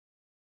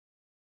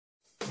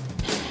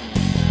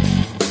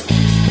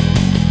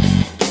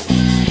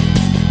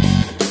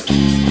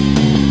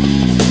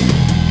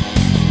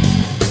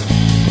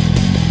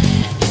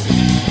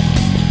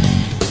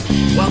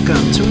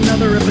to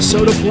another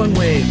episode of One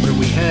Way, where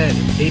we head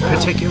a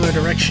particular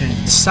direction,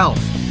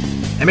 south,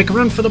 and make a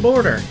run for the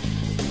border.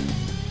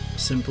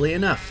 Simply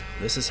enough,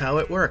 this is how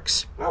it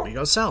works. We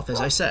go south,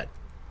 as I said.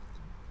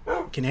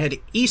 We can head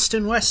east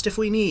and west if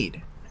we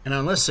need, and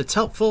unless it's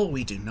helpful,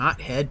 we do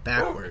not head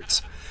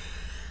backwards.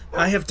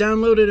 I have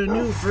downloaded a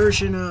new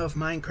version of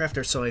Minecraft,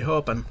 or so I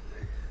hope. I'm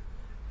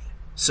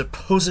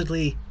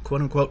supposedly,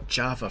 quote-unquote,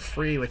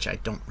 Java-free, which I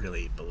don't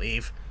really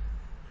believe.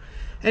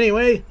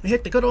 Anyway, we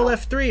hit the good old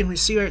F3 and we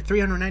see we're at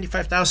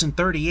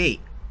 395,038.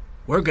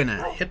 We're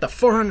gonna hit the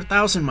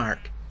 400,000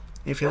 mark.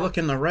 If you look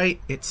in the right,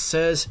 it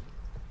says,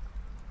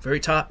 very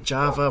top,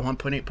 Java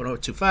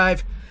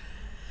 1.8.025.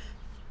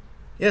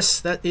 Yes,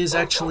 that is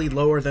actually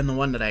lower than the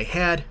one that I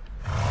had.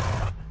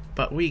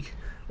 But we're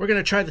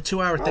gonna try the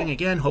 2-hour thing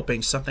again,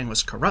 hoping something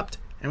was corrupt.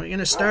 And we're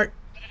gonna start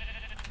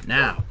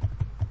now.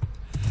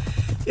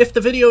 If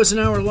the video is an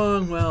hour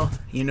long, well,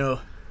 you'll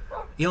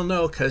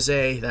know, because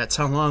A, that's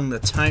how long the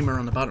timer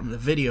on the bottom of the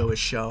video is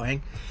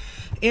showing,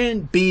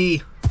 and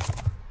B,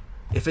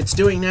 if it's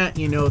doing that,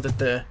 you know that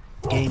the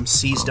game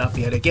seized up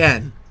yet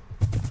again.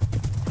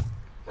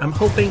 I'm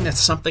hoping that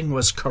something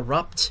was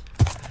corrupt,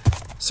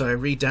 so I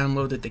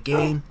re-downloaded the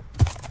game.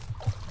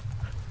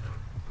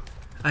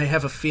 I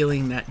have a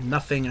feeling that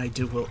nothing I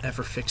do will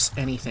ever fix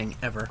anything,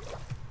 ever.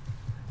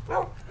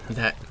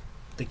 That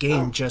the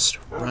game just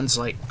runs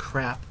like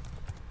crap.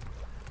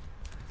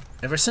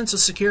 Ever since the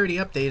security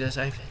update,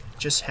 I've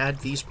just had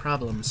these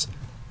problems.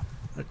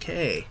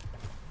 Okay.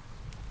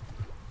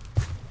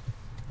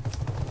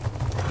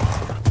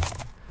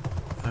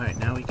 Alright,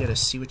 now we gotta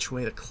see which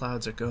way the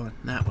clouds are going.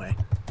 That way.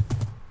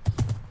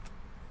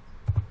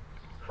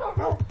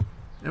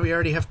 Now we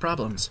already have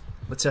problems.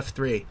 Let's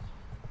F3.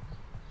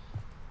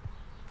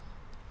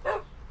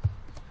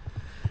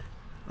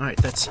 Alright,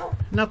 that's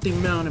not the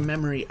amount of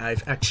memory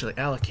I've actually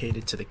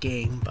allocated to the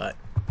game, but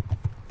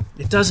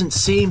it doesn't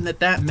seem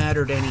that that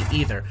mattered any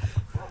either,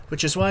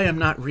 which is why I'm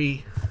not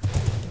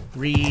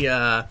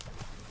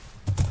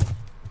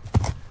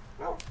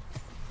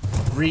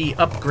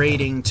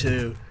re-upgrading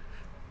to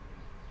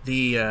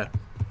the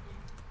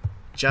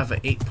Java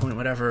 8 point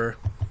whatever.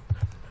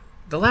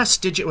 The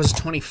last digit was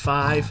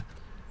 25.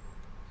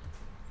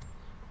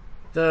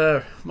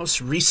 The most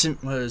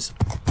recent was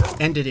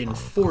ended in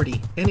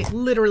 40, and it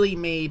literally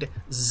made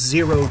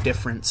zero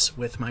difference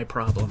with my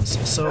problems.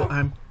 So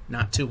I'm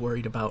not too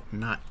worried about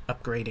not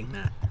upgrading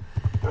that.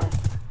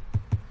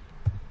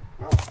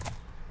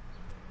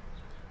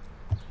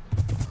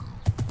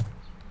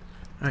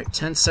 Alright,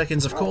 10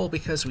 seconds of coal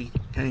because we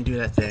kind of do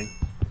that thing.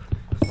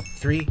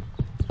 3,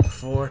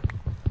 4,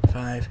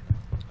 5,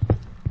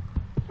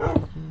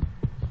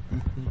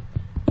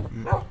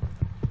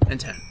 and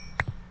 10.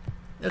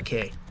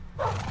 Okay.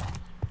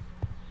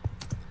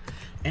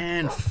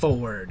 And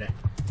forward.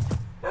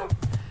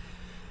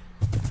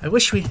 I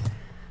wish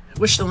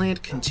the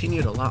land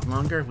continued a lot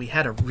longer. We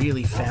had a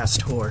really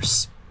fast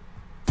horse.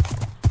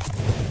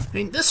 I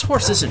mean, this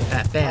horse isn't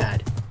that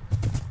bad.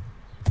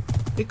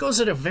 It goes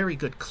at a very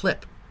good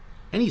clip,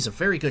 and he's a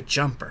very good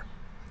jumper.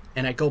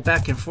 And I go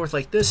back and forth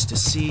like this to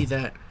see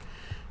that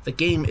the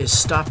game is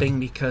stopping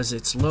because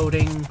it's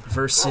loading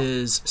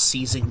versus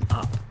seizing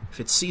up. If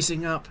it's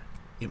seizing up,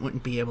 it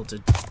wouldn't be able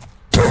to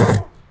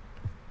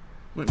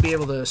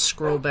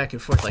scroll back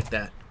and forth like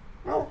that.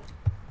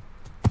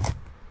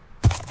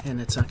 And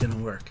it's not going to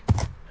work.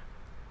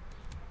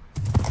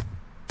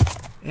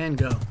 And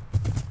go.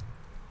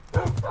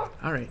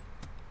 Alright.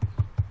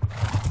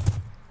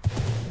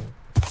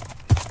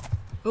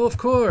 Oh, of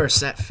course,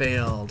 that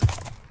failed.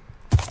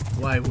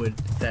 Why would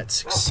that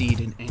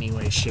succeed in any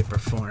way, shape, or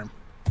form?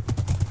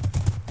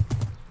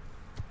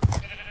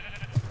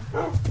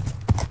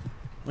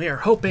 We are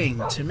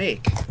hoping to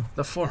make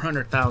the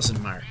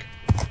 400,000 mark.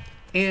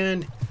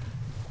 And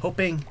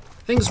hoping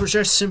things were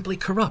just simply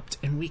corrupt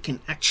and we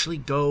can actually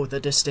go the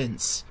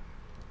distance.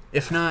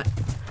 If not,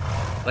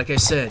 like I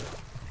said,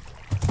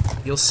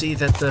 you'll see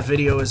that the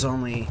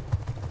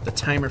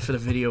timer for the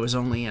video is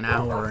only an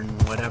hour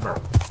and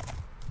whatever.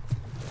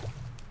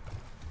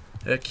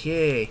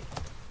 Okay.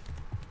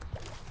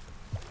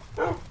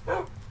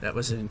 That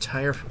was an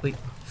entirely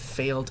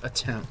failed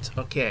attempt.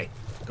 Okay,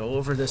 go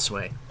over this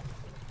way.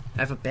 I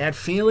have a bad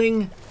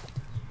feeling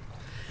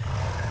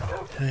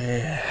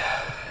that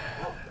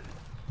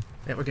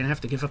we're gonna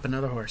have to give up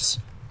another horse.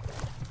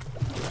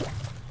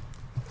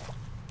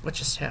 What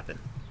just happened?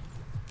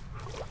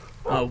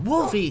 Oh,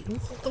 Wolvie!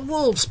 The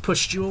wolves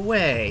pushed you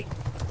away!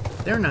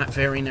 They're not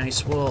very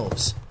nice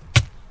wolves.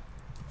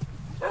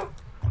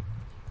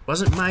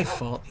 Wasn't my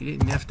fault. You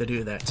didn't have to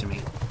do that to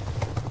me.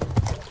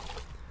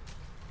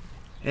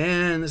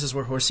 And this is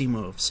where Horsey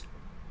moves.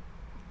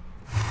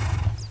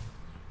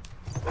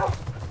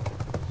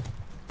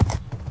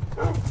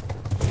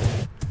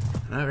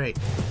 Alright.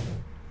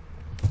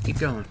 Keep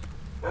going.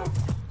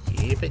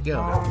 Keep it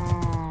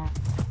going.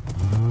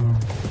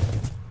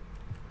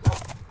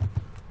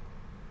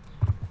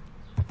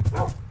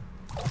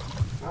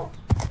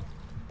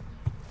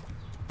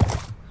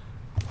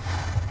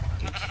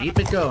 Keep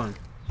it going.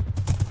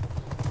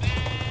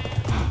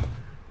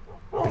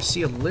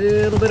 see a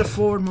little bit of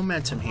forward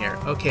momentum here.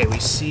 Okay, we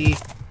see...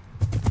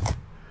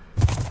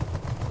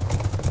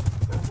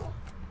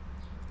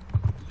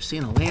 We're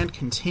seeing the land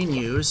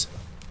continues.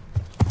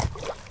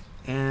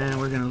 And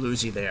we're going to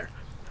lose you there.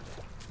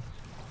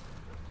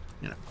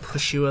 I'm going to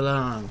push you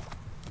along.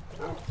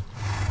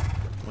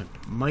 What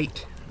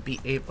might be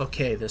able...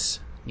 Okay, this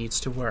needs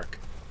to work.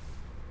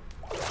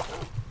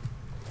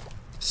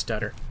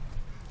 Stutter.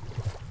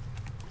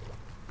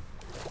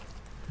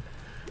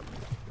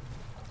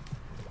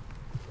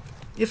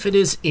 If it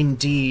is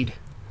indeed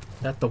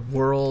that the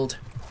world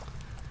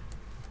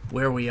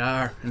where we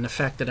are, and the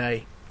fact that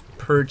I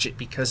purge it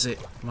because it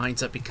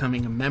winds up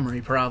becoming a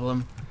memory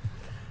problem,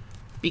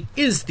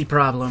 is the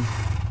problem,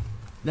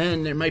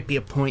 then there might be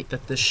a point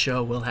that this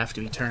show will have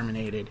to be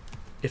terminated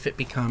if it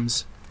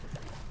becomes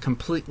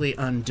completely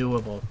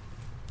undoable.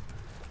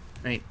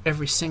 Right?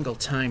 Every single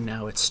time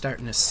now it's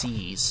starting to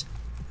seize.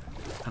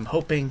 I'm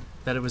hoping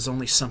that it was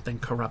only something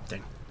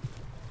corrupting.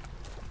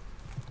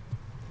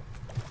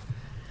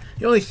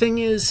 The only thing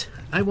is,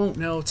 I won't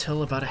know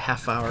till about a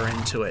half hour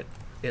into it,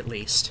 at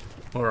least,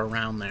 or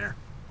around there.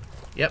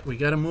 Yep, we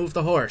gotta move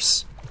the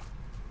horse.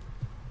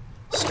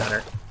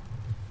 Stutter.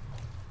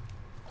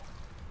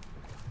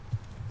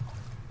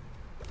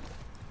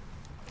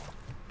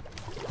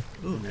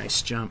 Ooh,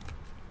 nice jump.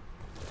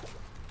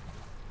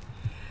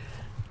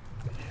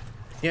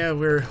 Yeah,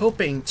 we're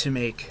hoping to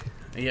make...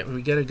 Yeah,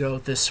 we gotta go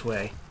this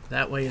way.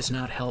 That way is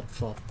not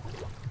helpful.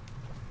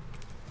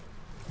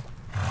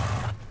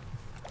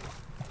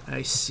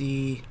 I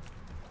see...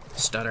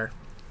 Stutter.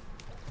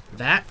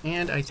 That,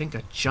 and I think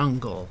a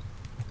jungle.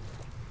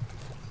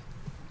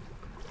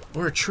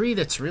 Or a tree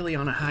that's really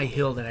on a high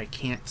hill that I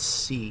can't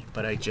see,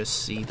 but I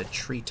just see the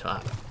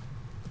treetop.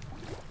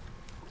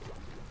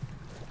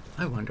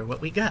 I wonder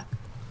what we got.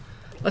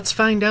 Let's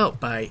find out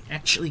by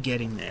actually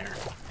getting there.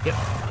 Yep.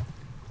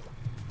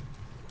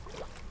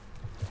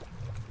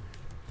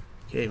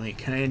 Okay, we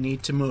kind of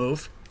need to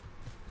move.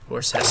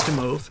 Horse has to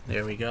move.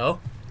 There we go.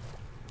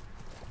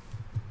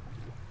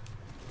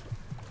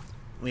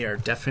 We are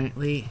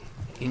definitely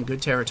in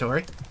good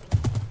territory.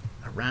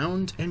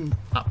 Around and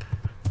up.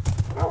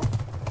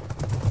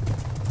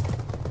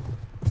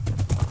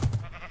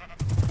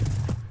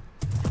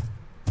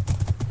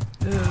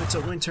 Oh, it's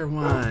a winter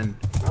one.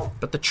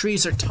 But the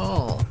trees are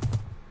tall.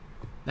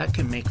 That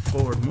can make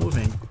forward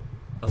moving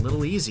a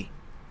little easy.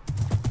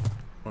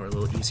 Or a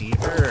little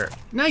easier.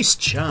 Nice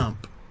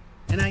jump!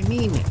 And I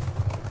mean it.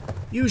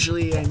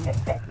 Usually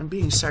I'm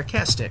being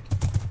sarcastic.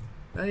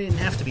 I didn't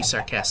have to be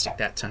sarcastic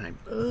that time.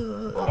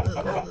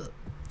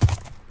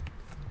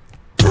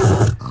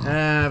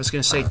 I was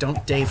going to say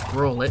don't Dave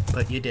Grohl it,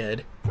 but you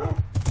did. I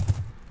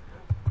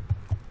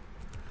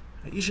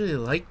usually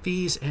like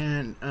these,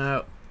 and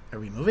are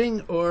we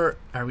moving or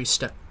are we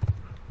stuck?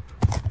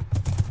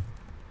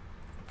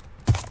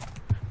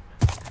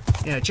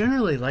 Yeah, I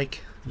generally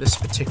like this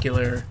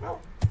particular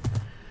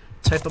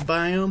type of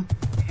biome.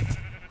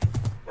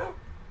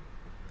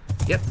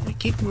 Yep, we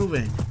keep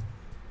moving.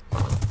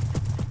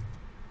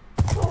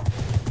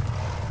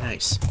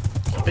 Nice.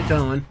 Keep it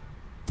going.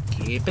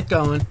 Keep it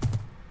going.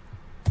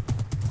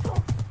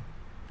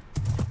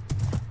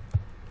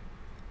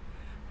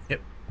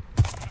 Yep.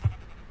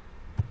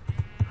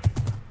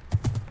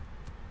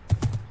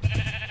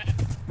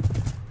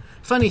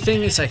 Funny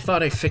thing is, I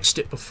thought I fixed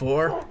it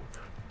before,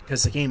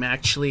 because the game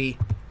actually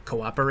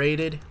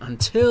cooperated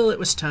until it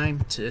was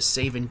time to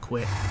save and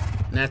quit.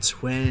 And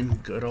that's when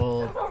good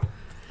old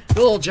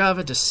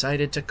Java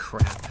decided to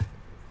crap.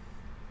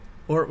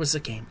 Or it was the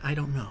game, I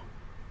don't know.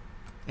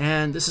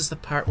 And this is the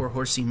part where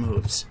Horsey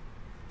moves.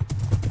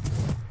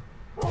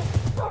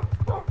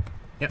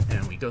 Yep,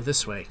 and we go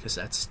this way, because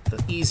that's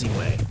the easy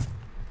way.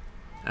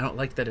 I don't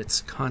like that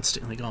it's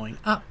constantly going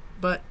up,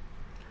 but...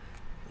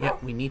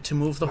 Yep, we need to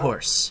move the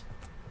horse.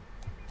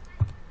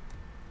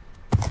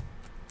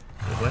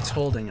 What's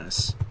holding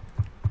us?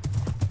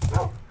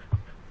 Oh,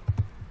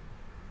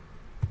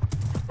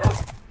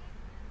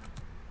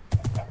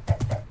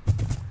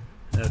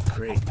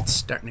 great. It's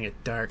starting to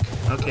get dark.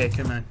 Okay,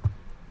 come on.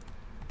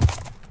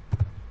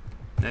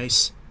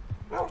 Nice.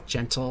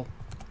 Gentle.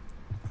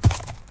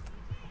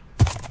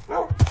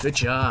 Good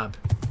job.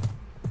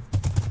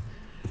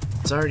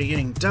 It's already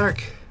getting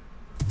dark.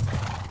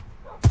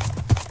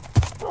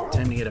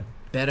 Time to get a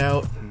bed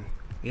out. And,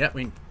 yeah,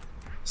 we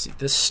see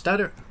this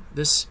stutter.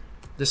 This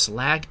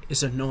lag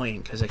is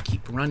annoying because I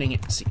keep running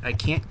it. See, I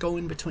can't go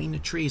in between the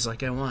trees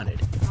like I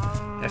wanted.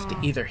 I have to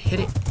either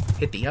hit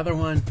the other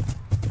one,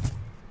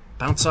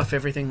 bounce off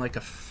everything like a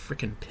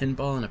freaking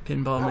pinball in a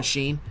pinball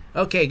machine.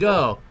 Okay,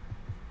 go.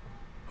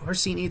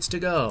 Horsey needs to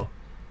go.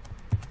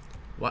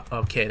 What?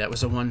 Okay, that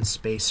was a one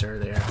spacer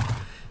there.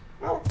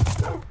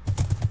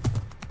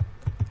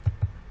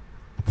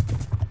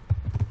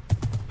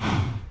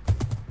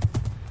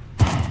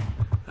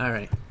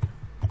 Alright.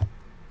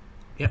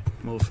 Yep,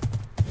 move.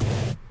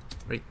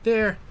 Right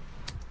there.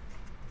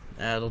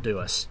 That'll do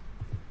us.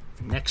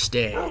 Next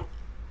day.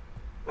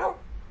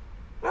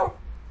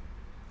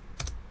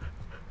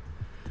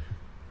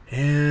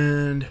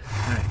 And...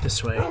 Alright,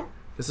 this way.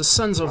 because the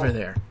sun's over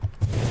there.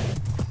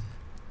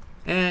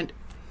 And,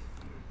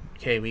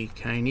 okay, we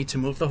kind of need to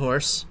move the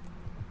horse.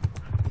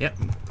 Yep,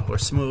 the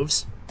horse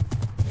moves.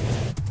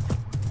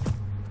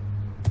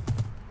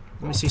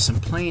 Let me see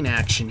some plane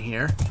action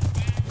here.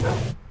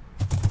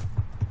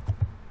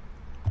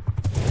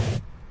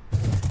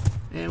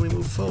 And we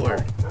move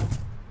forward.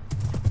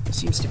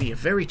 Seems to be a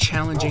very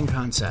challenging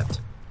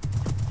concept.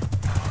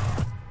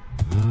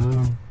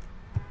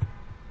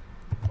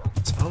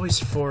 It's always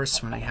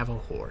forced when I have a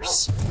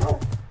horse.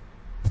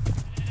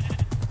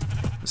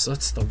 So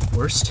that's the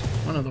worst,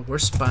 one of the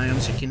worst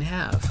biomes you can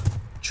have.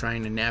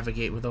 Trying to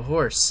navigate with a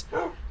horse.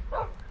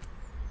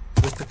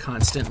 With the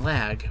constant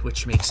lag,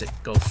 which makes it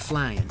go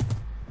flying.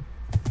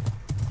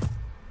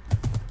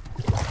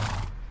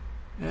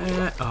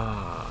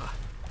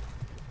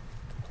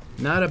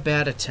 Not a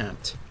bad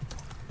attempt.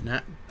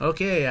 Not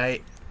okay,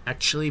 I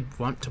actually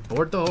want to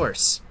board the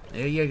horse.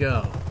 There you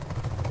go.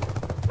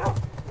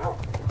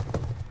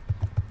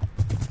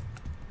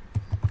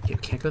 Okay, we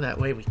can't go that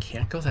way. We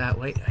can't go that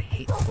way. I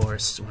hate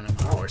forests when I'm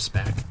on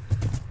horseback.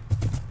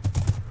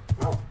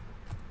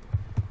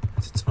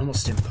 It's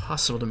almost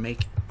impossible to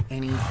make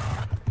any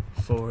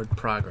forward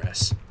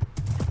progress.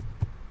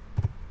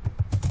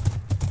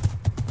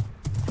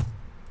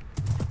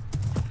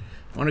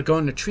 I want to go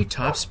into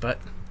treetops, but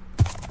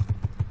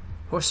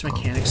horse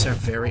mechanics are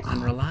very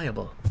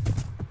unreliable.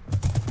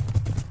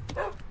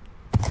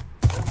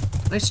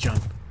 Nice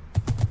jump.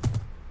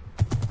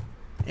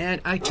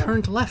 And I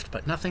turned left,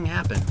 but nothing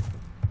happened.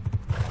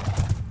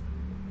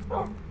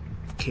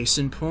 Case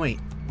in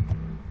point.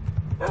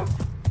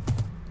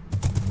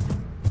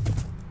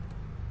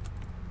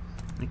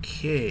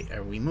 Okay,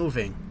 are we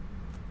moving?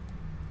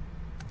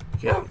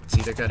 Yeah, it's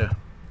either gotta...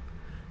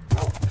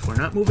 If we're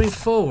not moving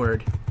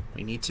forward,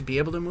 we need to be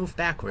able to move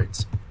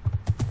backwards.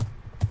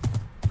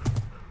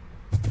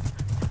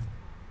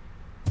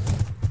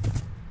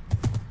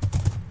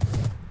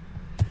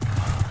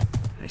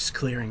 Nice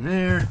clearing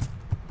there.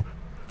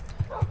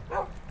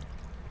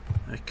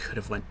 I could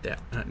have went that.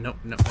 Nope,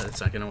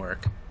 that's not gonna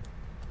work.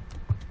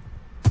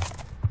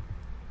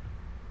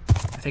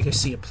 I think I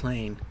see a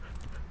plane.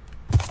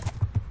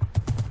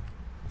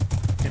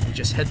 And we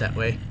just head that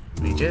way.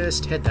 We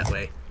just head that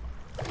way.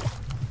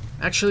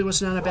 Actually,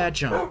 was not a bad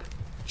jump.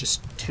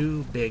 Just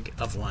too big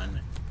of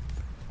one.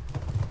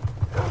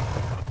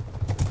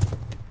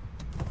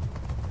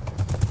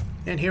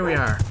 And here we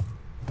are.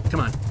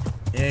 Come on.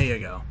 There you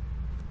go.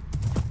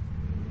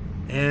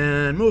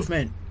 And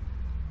movement.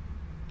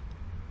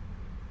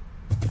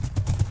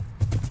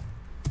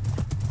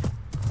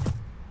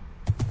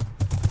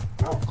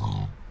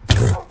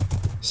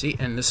 See,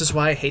 and this is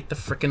why I hate the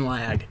frickin'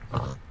 lag.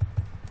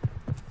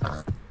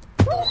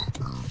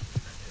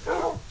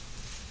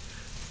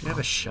 You have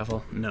a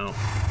shovel? No.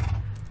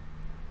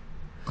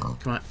 Come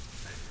on.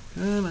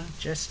 Come on,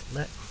 just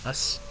let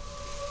us...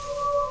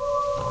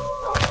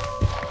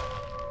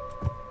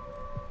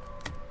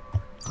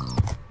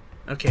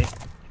 Okay,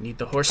 I need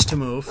the horse to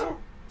move.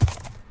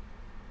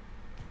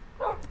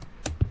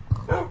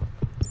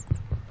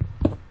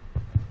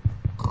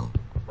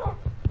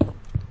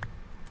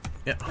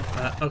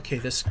 Yeah, okay,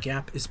 this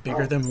gap is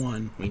bigger than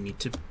one. We need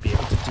to be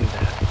able to do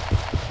that.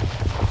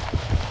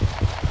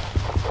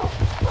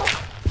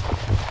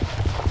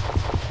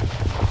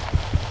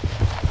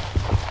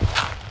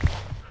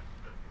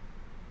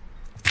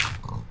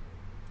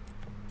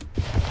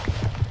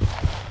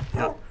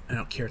 No, I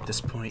don't care at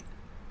this point.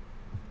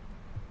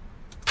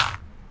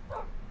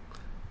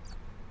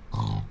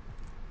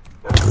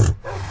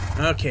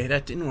 Okay,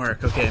 that didn't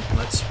work. Okay,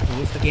 let's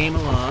move the game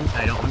along.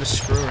 I don't want to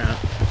screw around.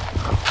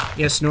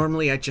 Yes,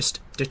 normally I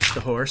just ditch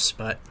the horse,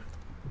 but...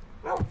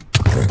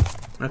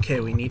 Okay,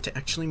 we need to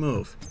actually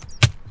move.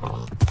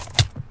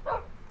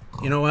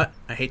 You know what?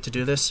 I hate to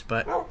do this,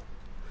 but...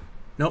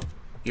 Nope,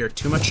 you're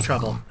too much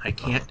trouble. I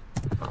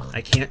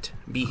can't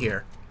be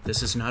here.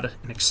 This is not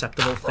an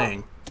acceptable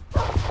thing.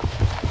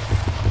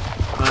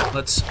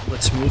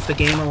 Let's move the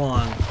game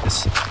along.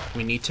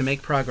 We need to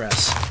make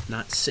progress,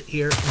 not sit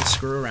here and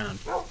screw around.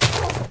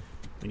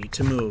 We need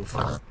to move.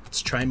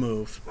 Let's try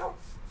move.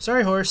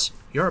 Sorry, horse.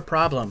 You're a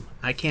problem.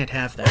 I can't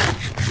have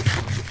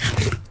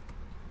that.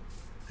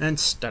 And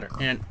stutter.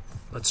 And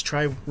let's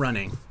try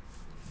running.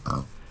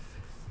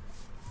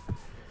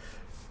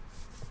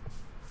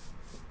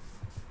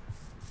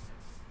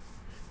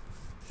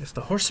 If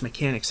the horse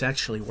mechanics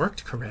actually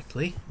worked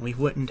correctly, we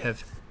wouldn't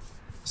have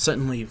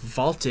suddenly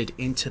vaulted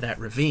into that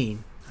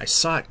ravine. I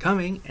saw it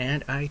coming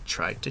and I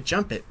tried to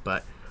jump it,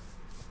 but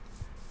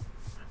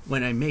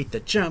when I made the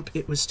jump,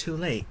 it was too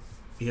late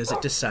because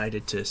it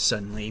decided to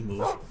suddenly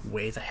move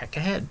way the heck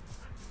ahead.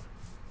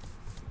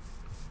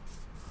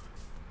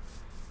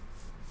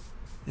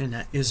 And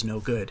that is no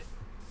good.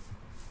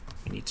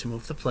 We need to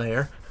move the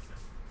player.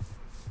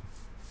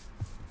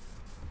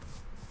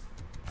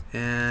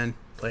 And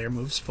player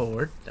moves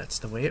forward. That's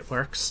the way it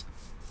works.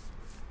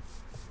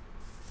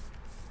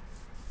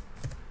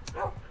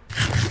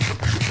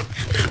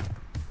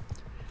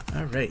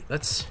 Alright,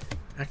 let's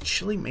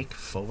actually make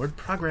forward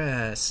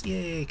progress.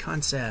 Yay,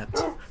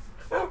 concept.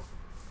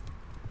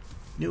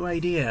 New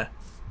idea.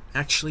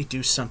 Actually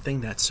do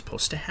something that's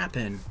supposed to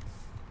happen.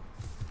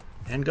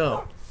 And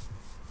go.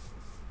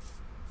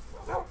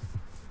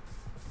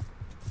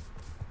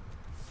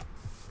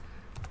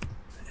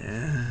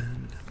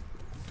 And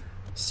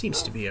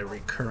seems to be a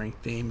recurring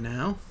theme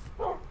now.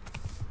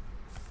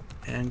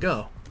 And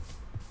go.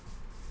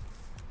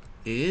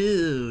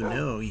 Ew,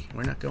 no,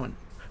 we're not going.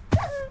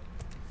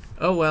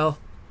 Oh well.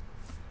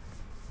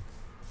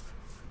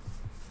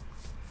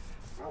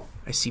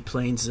 I see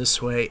planes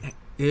this way.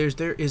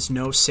 There is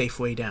no safe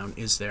way down,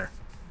 is there?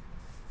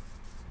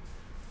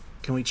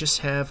 Can we just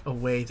have a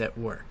way that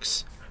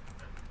works?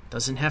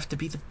 Doesn't have to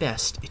be the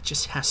best, it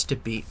just has to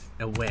be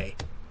a way.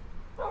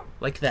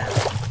 Like that.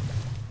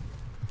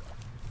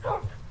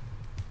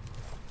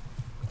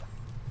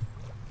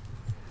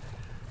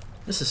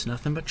 This is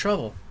nothing but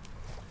trouble.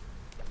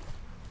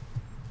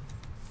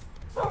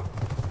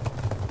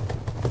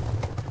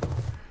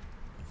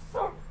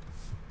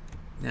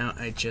 Now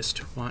I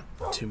just want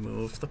to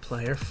move the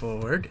player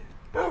forward.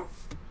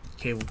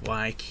 Okay,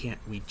 why can't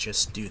we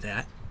just do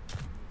that?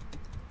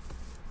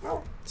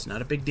 It's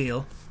not a big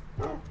deal.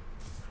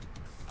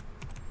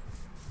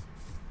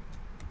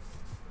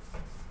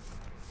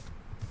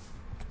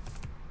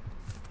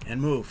 And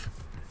move.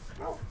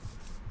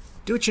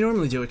 Do what you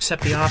normally do,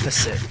 except the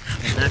opposite.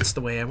 And that's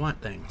the way I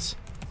want things.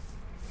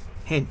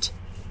 Hint.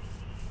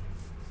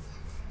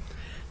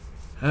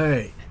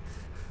 Alright.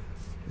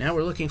 Now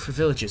we're looking for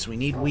villages. We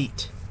need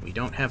wheat. We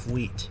don't have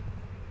wheat.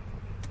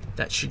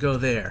 That should go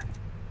there.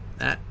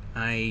 That,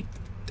 I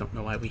don't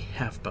know why we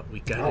have, but we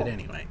got it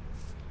anyway.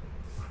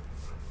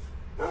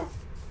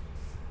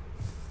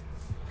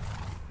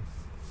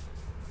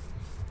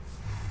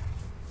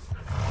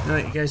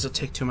 Alright, you guys will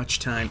take too much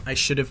time. I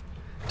should have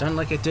done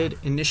like I did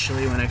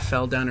initially when I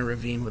fell down a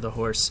ravine with a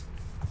horse.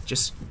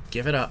 Just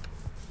give it up.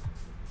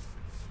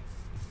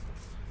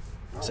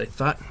 Because I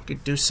thought I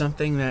could do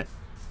something that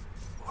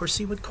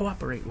Horsey would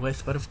cooperate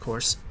with, but of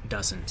course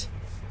doesn't.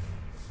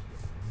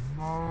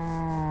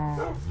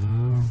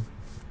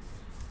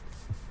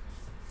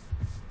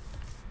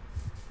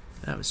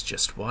 That was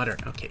just water.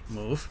 Okay,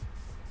 move.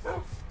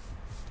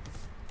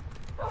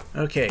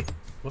 Okay,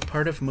 what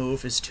part of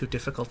move is too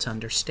difficult to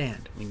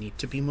understand? We need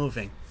to be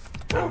moving.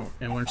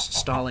 And we're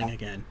stalling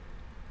again.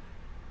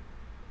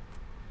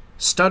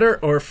 Stutter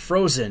or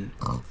frozen?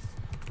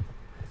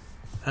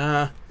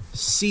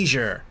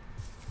 Seizure.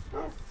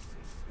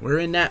 We're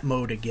in that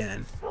mode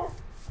again.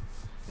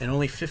 And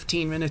only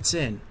 15 minutes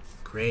in.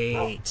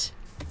 Great.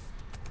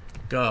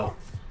 Go.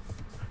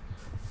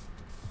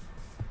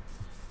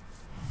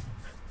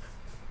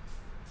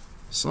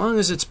 As long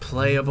as it's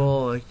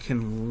playable, I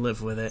can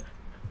live with it.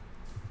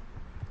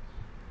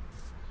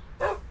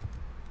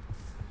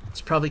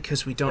 It's probably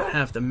because we don't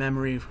have the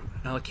memory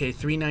allocated.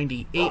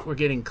 398, we're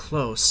getting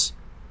close.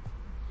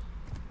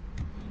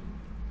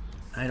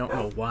 I don't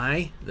know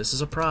why. This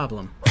is a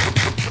problem.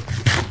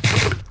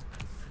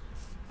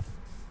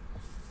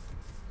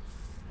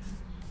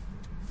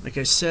 Like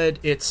I said,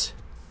 it's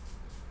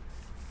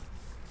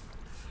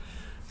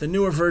the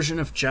newer version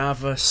of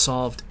Java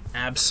solved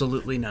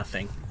absolutely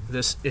nothing.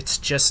 It's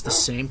just the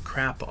same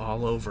crap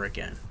all over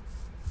again.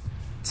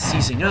 It's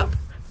seizing up.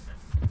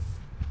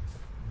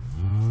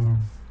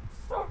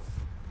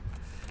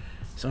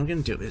 So what I'm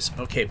going to do is,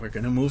 okay, we're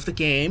going to move the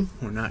game.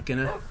 We're not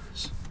going to...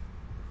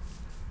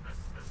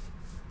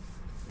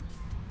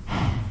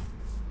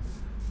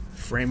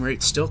 Frame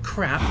rate's still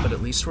crap, but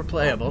at least we're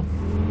playable.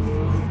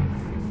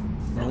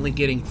 We're only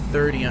getting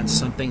 30 on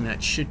something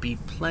that should be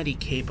plenty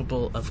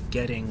capable of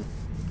getting...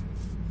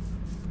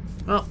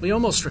 Well, we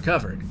almost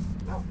recovered.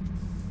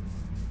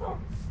 What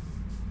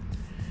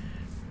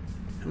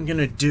I'm going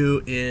to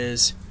do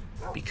is,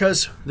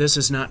 because this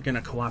is not going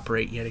to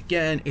cooperate yet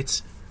again,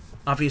 it's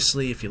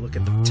obviously, if you look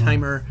at the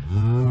timer,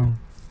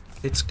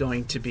 it's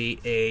going to be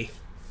a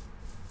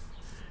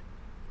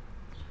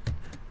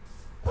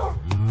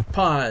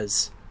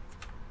pause.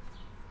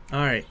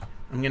 Alright,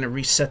 I'm going to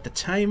reset the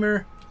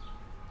timer.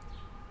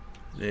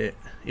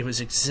 It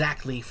was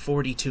exactly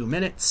 42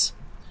 minutes.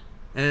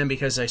 And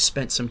because I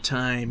spent some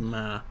time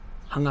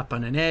hung up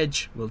on an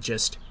edge, we'll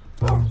just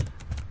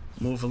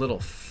move a little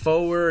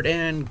forward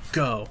and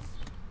go.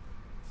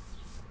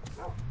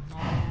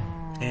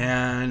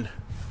 And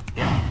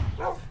yeah,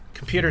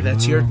 computer,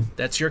 that's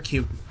your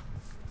cue.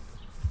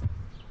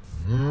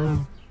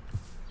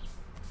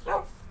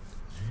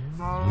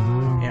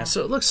 Yeah,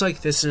 so it looks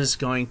like this is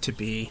going to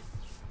be...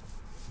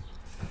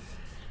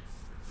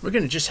 We're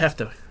going to just have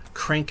to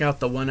crank out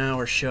the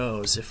 1-hour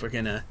shows if we're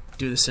going to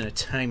do this in a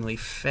timely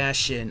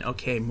fashion.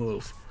 Okay,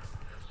 move.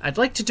 I'd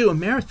like to do a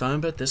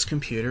marathon, but this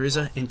computer is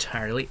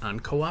entirely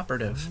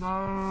uncooperative.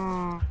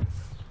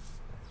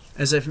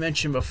 As I've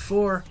mentioned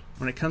before,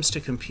 when it comes to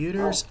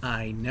computers,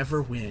 I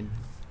never win.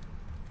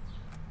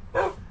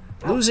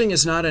 Losing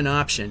is not an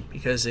option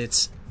because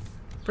it's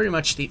pretty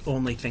much the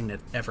only thing that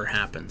ever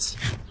happens.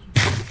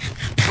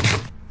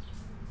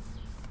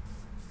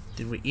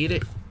 Did we eat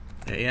it?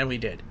 Yeah, we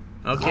did.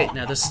 Okay,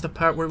 now this is the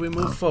part where we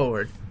move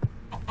forward.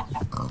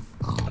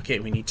 Okay,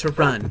 we need to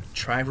run.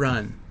 Try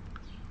run.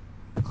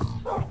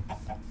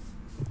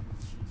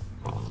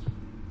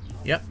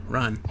 Yep,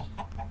 run.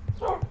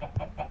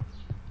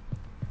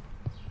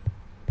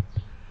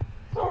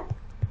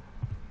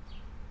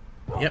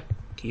 Yep,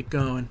 keep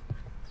going.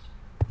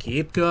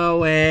 Keep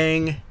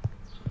going.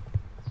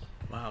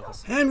 Wow.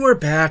 And we're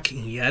back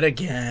yet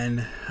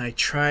again. I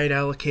tried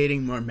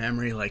allocating more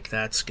memory like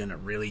that's gonna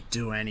really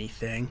do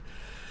anything.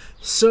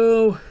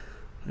 So,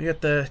 we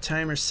got the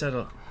timer set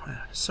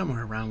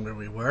somewhere around where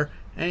we were.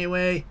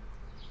 Anyway,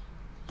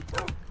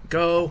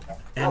 go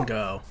and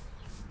go.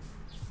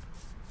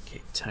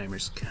 Okay,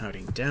 timer's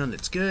counting down.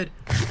 That's good.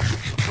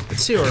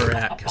 Let's see where we're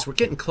at, because we're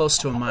getting close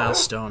to a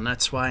milestone.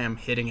 That's why I'm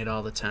hitting it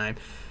all the time.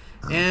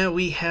 And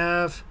we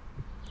have...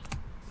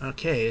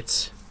 Okay,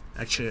 it's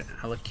actually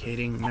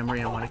allocating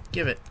memory I want to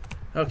give it.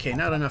 Okay,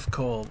 not enough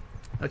coal.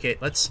 Okay,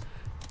 let's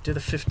do the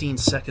 15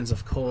 seconds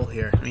of coal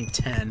here. I mean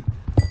 10,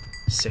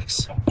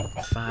 6,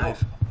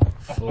 5,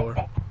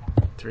 4,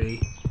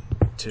 3,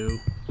 2,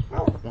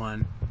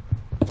 1,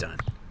 done.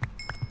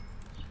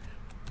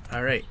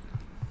 Alright.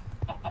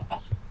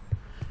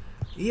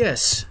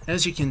 Yes,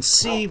 as you can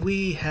see,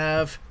 we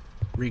have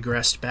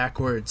regressed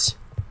backwards.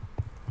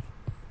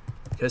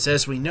 Because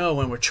as we know,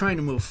 when we're trying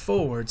to move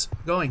forwards,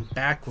 going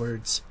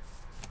backwards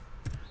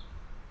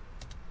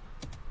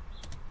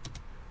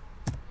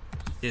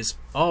is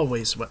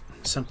always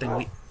something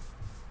we...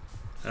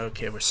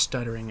 Okay, we're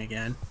stuttering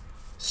again.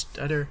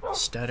 Stutter,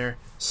 stutter,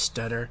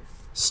 stutter,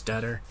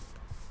 stutter.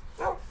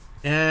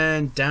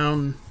 And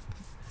down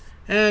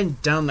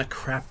the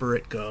crapper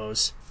it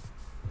goes.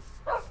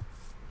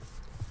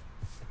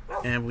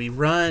 And we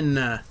run...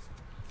 I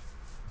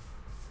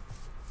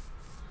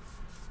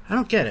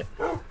don't get it.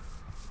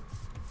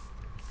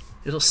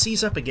 It'll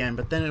seize up again,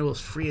 but then it will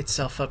free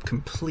itself up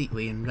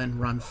completely and then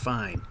run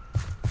fine.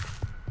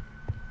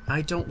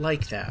 I don't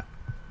like that.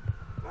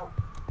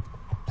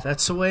 If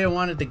that's the way I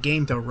wanted the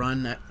game to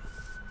run,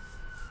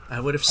 I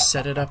would have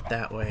set it up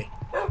that way.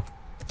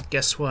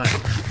 Guess what?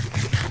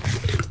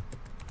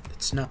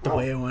 It's not the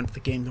way I want the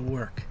game to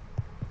work.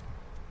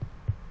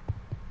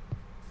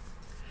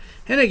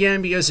 And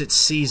again, because it's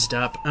seized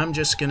up, I'm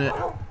just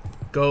gonna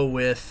go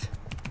with...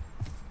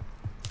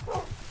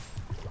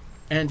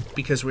 And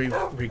because we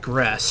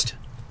regressed,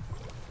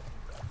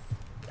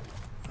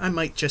 I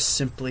might just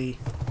simply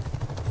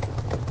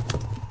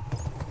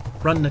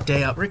run the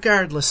day out,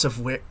 regardless of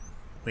where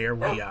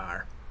we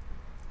are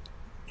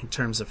in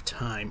terms of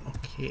time.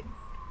 Okay.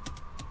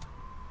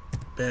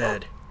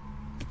 Bed.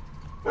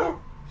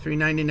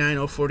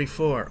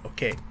 399.044.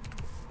 Okay.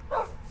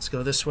 Let's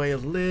go this way a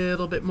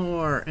little bit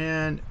more,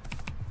 and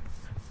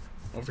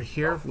over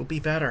here will be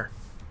better.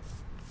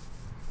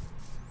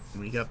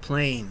 We got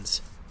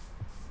planes.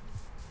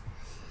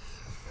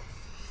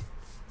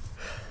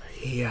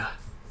 Yeah.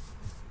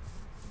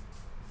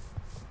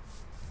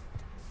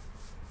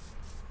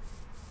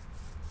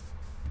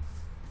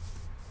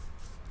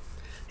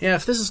 Yeah,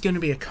 if this is going to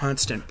be a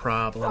constant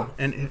problem,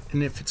 and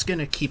if it's going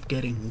to keep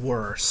getting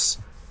worse,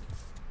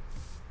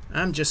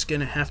 I'm just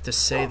going to have to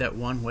say that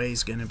one way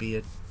is going to be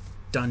a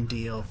done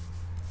deal.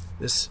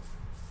 As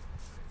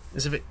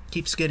if it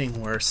keeps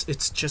getting worse,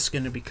 it's just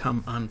going to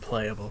become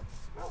unplayable.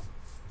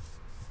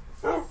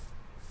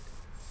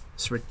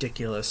 It's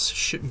ridiculous.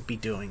 Shouldn't be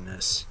doing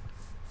this.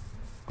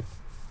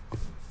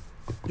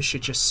 This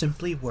should just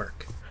simply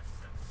work.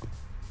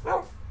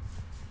 I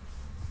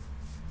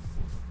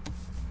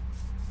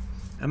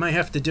might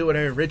have to do what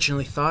I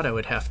originally thought I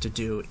would have to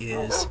do,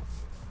 is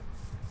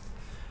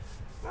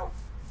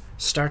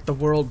start the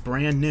world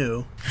brand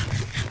new,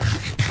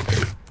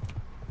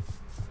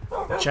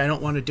 which I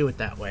don't want to do it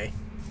that way.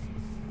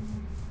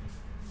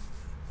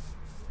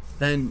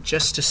 Then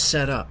just to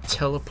set up,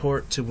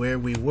 teleport to where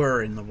we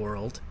were in the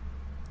world.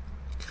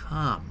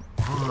 Come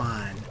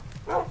on.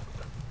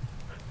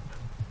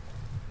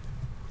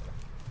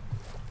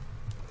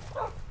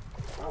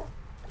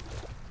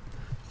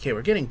 Okay,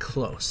 we're getting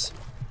close.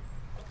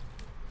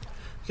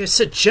 Like I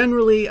said,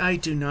 generally I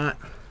do not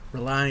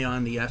rely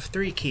on the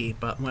F3 key,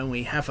 but when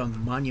we have a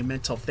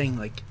monumental thing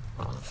like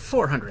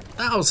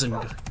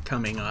 400,000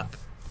 coming up...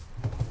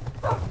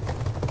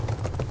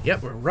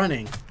 Yep, we're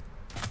running.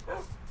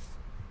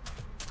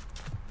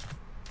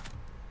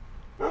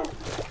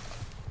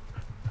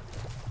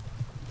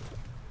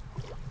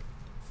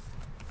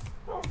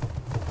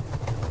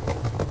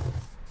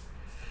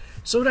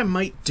 So what I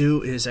might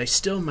do is, I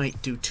still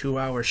might do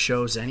 2-hour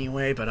shows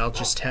anyway, but I'll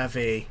just have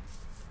a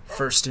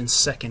first and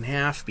second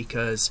half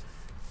because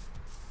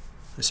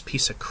this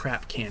piece of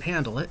crap can't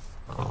handle it.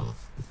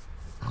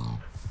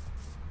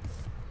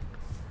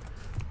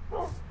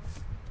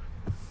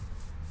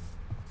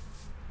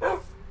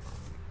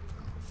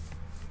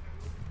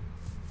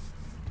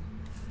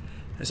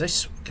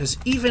 Because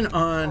even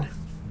on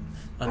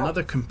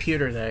another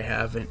computer that I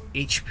have, an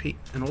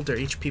older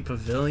HP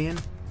Pavilion,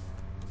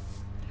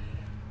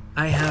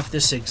 I have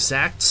this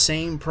exact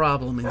same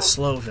problem in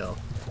Slowville,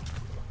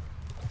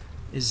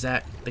 is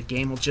that the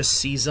game will just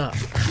seize up.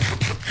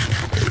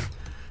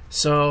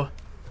 So,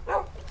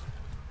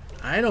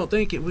 I don't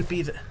think it would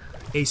be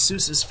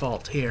ASUS's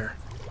fault here.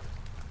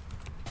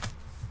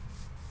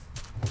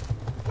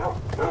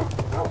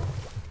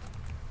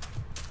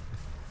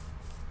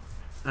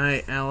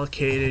 I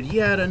allocated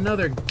yet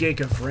another gig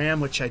of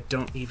RAM, which I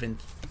don't even...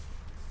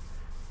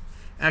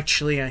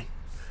 Actually,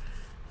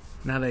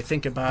 now that I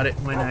think about it,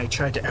 when I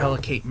tried to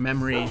allocate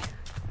memory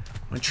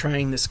when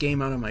trying this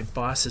game out on my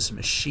boss's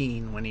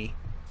machine when he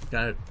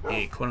got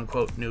a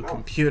quote-unquote new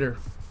computer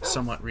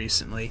somewhat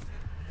recently,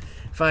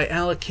 if I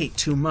allocate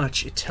too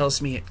much, it tells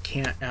me it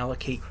can't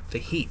allocate the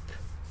heap.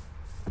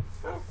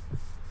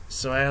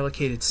 So I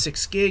allocated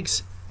 6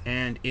 gigs,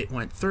 and it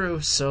went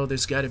through, so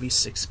there's got to be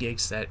 6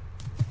 gigs that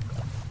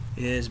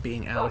is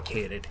being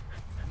allocated.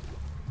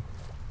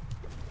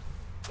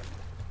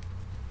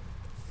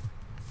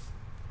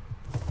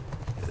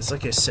 It's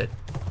like I said,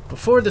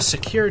 before the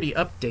security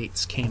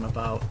updates came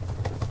about,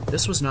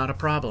 this was not a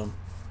problem.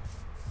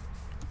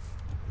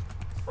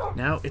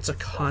 Now it's a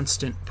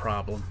constant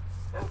problem.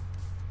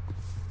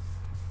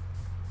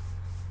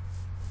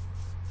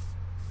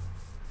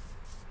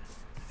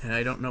 And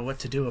I don't know what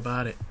to do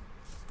about it.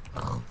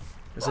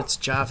 Because it's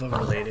Java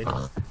related.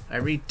 I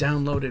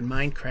re-downloaded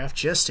Minecraft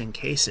just in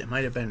case it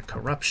might have been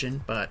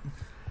corruption, but,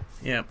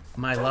 yeah,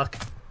 my luck.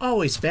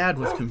 Always bad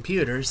with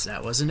computers,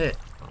 that wasn't it.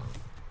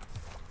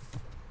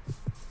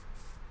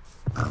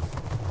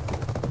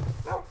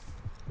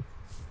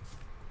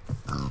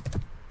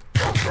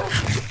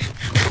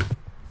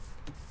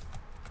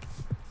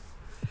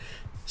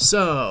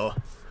 So,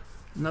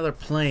 another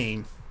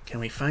plane. Can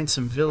we find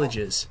some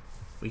villages?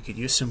 We could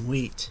use some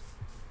wheat.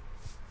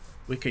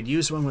 We could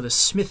use one with a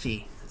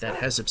smithy that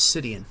has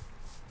obsidian.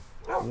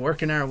 We're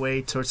working our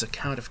way towards a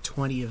count of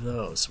 20 of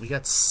those. We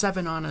got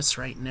 7 on us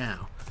right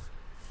now.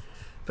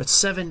 But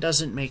 7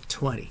 doesn't make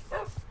 20.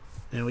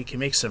 And we can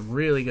make some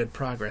really good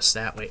progress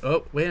that way.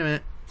 Oh, wait a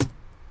minute.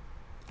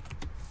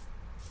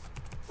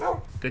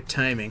 Good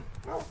timing.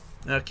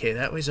 Okay,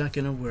 that way's not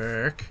gonna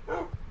work.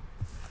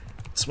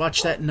 Let's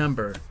watch that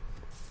number.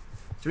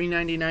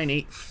 399,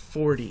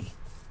 840.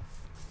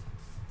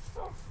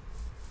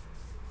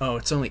 Oh,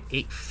 it's only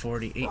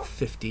 840,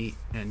 850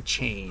 and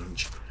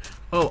change.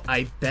 Oh,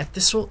 I bet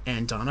this will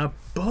end on a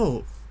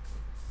boat.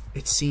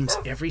 It seems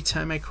every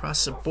time I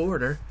cross a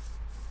border,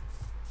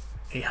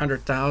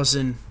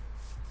 100,000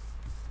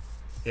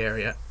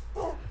 area,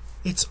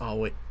 it's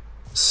always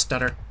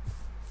stutter.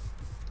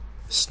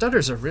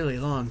 Stutters are really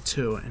long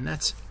too, and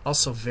that's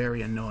also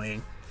very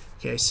annoying.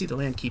 Okay, I see the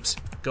land keeps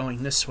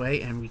going this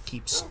way, and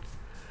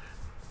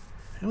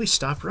we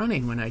stop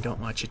running when I don't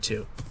want you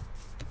to.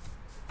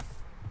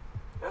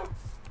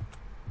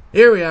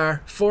 Here we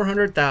are,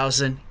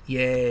 400,000,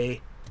 yay.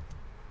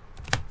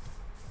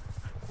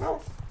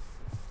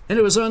 And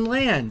it was on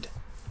land.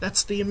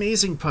 That's the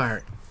amazing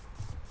part.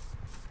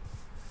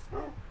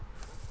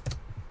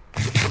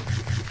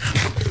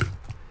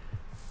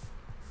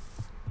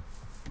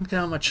 Look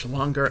how much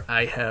longer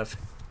I have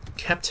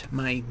kept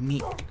my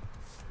meat.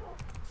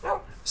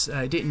 So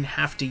I didn't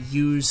have to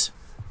use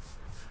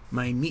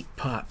my meat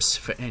pops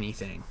for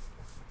anything.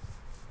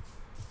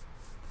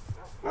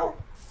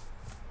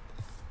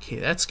 Okay,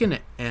 that's gonna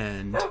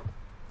end.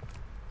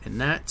 And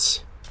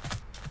that's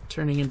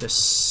turning into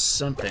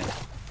something.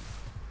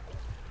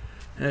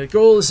 And the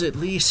goal is at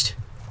least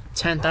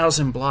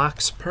 10,000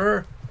 blocks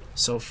per,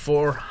 so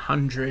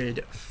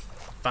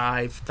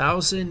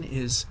 405,000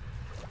 is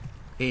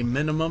a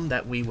minimum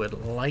that we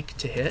would like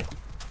to hit.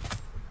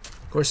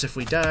 Of course, if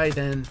we die,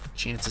 then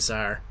chances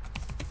are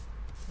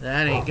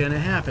that ain't gonna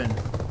happen.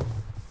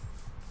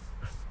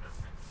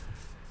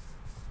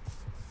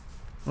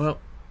 Well,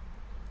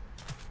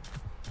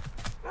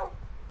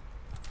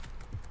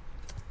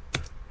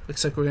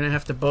 looks like we're gonna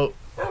have to boat.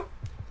 What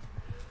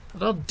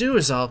I'll do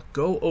is I'll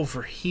go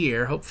over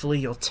here. Hopefully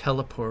you'll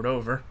teleport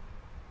over.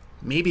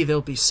 Maybe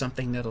there'll be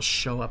something that'll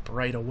show up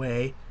right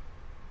away.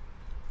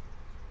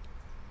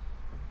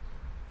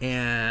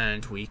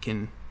 And we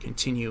can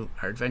continue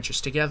our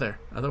adventures together.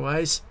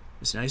 Otherwise,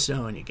 it's nice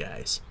knowing you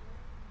guys.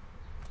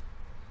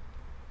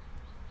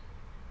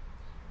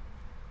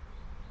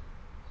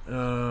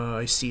 Oh,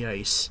 I see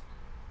ice.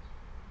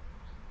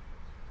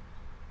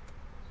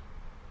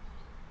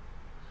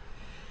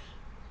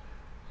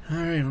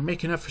 Alright, we're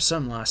making up for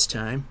some lost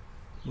time.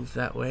 Move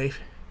that way.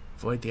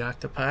 Avoid the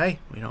octopi.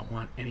 We don't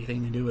want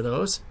anything to do with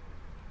those.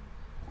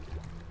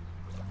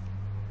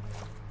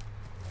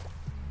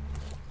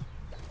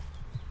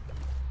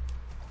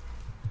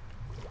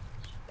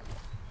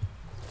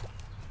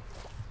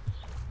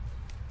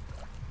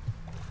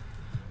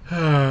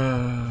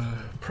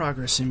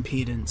 Progress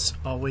impedance,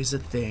 always a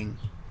thing.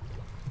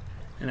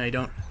 And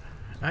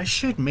I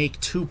should make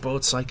 2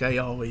 boats like I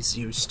always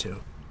used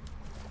to.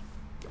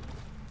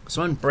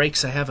 So one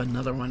breaks, I have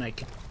another one I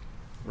could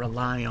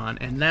rely on,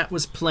 and that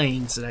was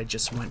planes that I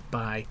just went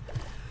by.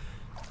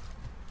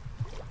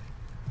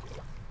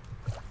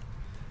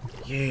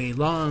 Yay,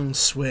 long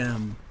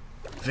swim.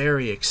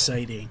 Very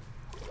exciting.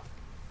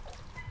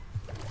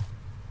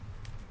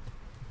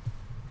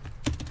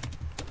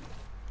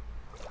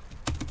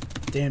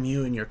 Damn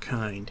you and your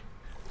kind.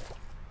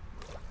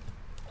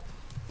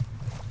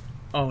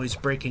 Always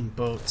breaking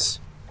boats.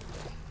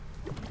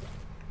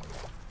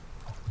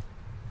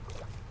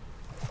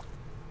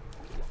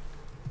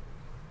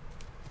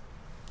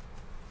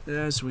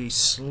 as we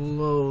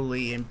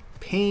slowly and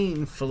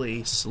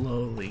painfully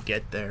slowly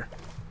get there.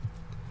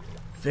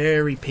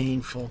 Very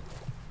painful.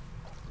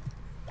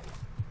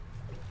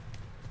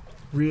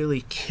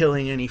 Really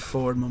killing any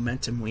forward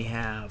momentum we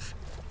have.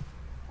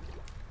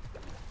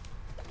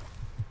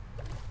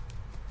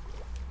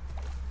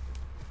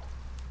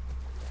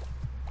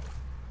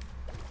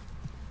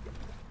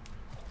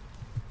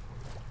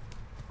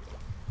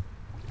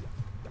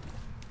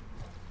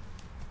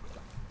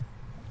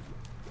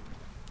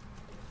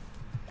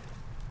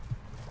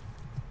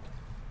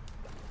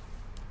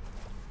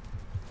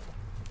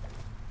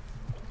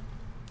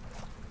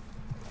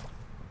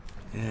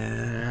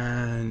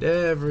 And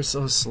ever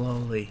so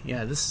slowly.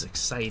 Yeah, this is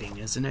exciting,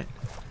 isn't it?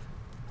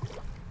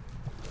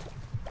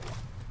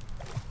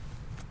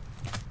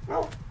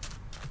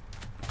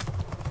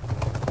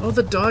 Oh,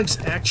 the dogs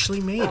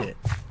actually made it.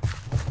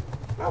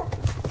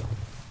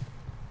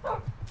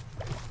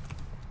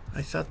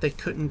 I thought they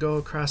couldn't go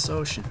across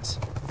oceans.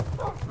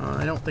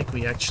 I don't think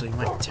we actually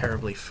went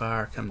terribly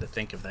far, come to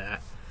think of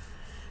that.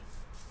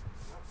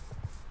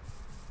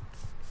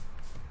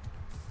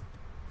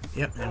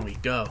 Yep, and we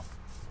go.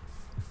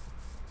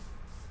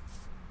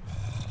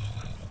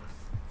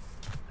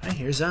 I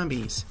hear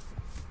zombies.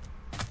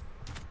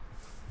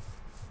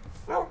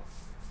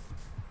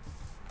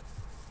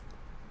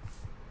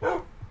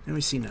 And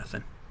we see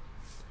nothing.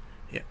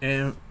 Yeah,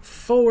 and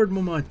forward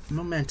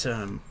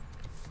momentum.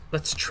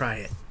 Let's try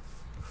it.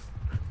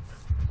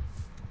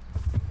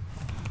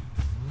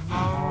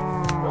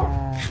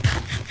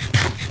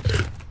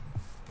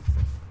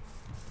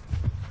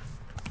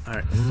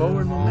 Alright,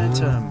 forward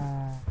momentum.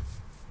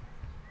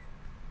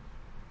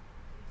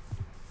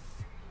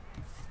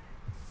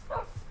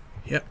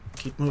 Yep,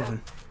 keep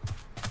moving.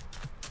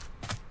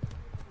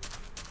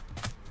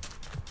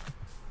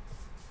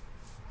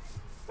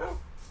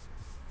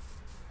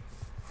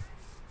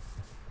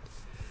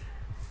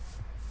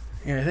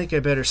 Yeah, I think I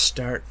better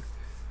start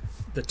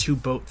the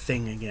two-boat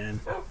thing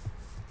again.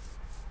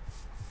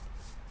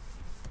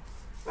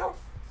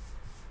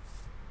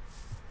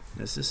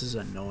 This is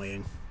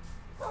annoying.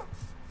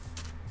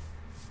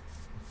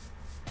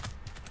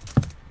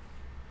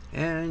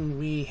 And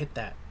we hit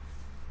that.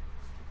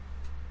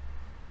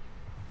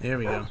 There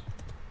we go.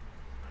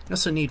 I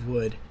also need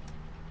wood.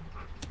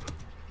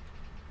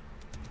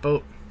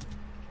 Boat.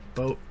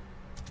 Boat.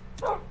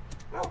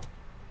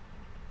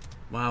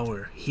 While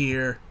we're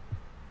here.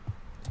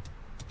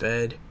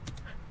 Bed.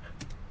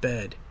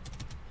 Bed.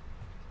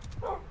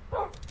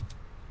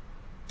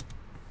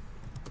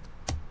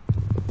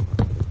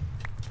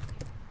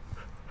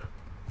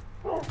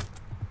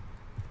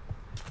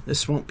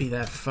 This won't be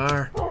that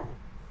far.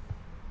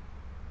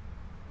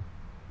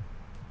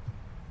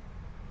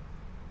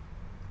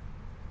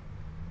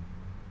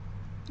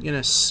 I'm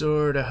gonna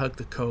sort of hug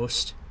the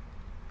coast.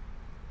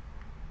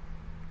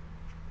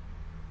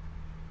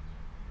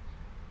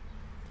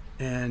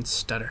 And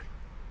stutter.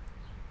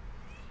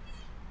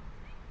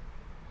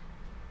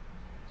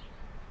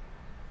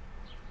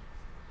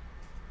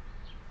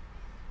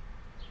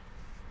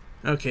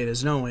 Okay,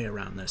 there's no way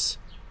around this.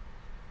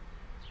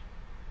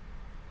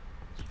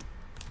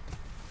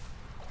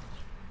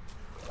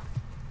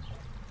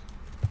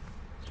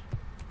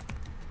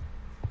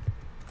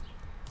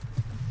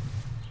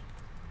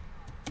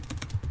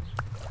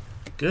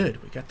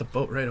 Good, we got the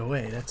boat right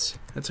away. That's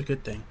a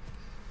good thing.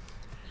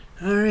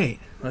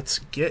 Alright, let's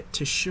get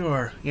to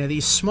shore. Yeah,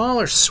 these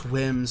smaller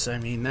swims, I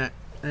mean,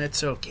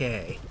 that's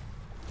okay.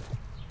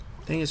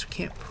 Thing is, we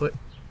can't put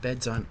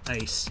beds on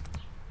ice.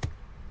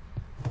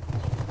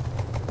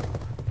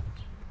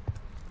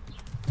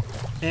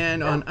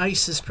 And on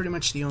ice is pretty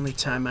much the only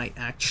time I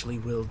actually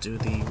will do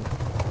the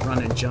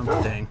run and jump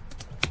thing.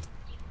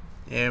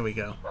 There we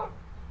go.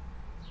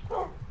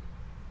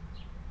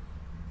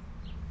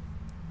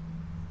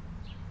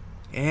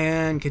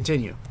 And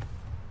continue.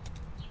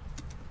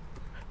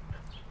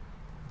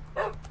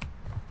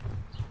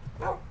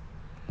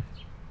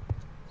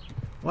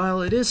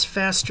 While it is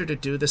faster to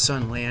do this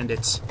on land,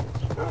 it's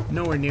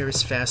nowhere near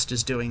as fast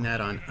as doing that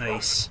on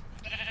ice.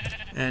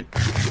 And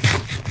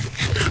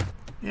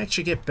you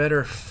actually get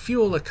better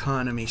fuel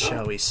economy,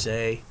 shall we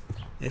say,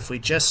 if we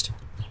just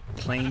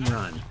plain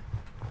run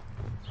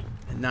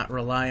and not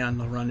rely on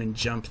the run and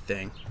jump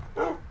thing.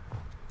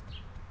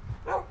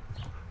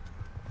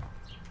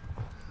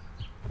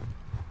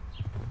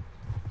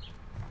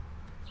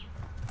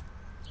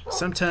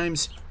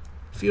 Sometimes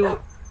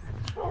fuel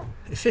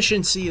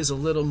efficiency is a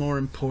little more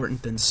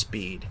important than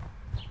speed.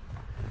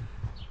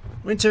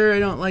 Winter, I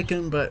don't like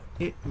them, but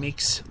it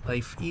makes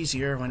life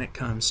easier when it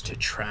comes to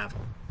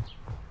travel.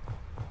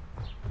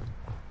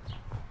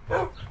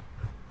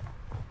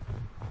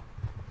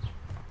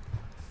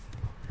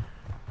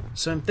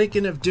 So I'm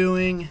thinking of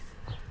doing,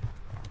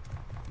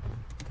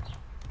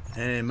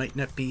 and it might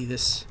not be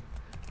this,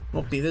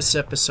 won't be this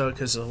episode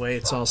because of the way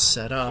it's all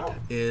set up,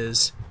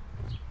 is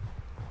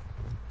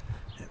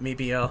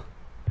maybe I'll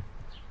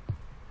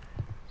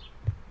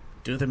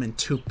do them in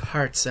 2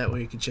 parts. That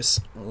way you can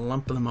just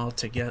lump them all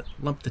together,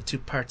 lump the 2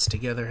 parts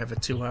together, have a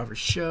 2-hour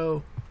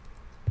show,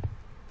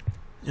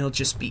 It'll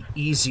just be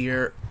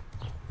easier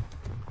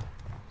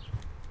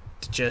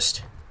to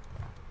just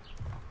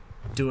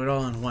do it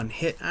all in one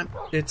hit.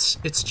 It's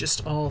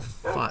just all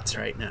thoughts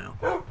right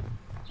now.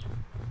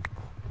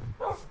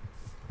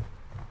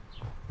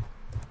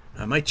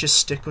 I might just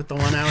stick with the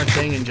 1 hour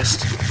thing and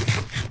just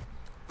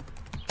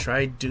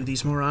try to do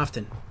these more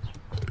often.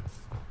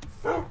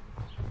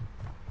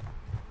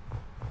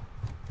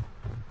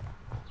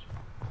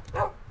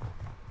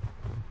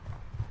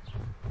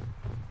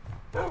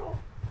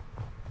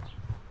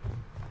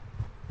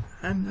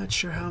 I'm not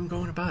sure how I'm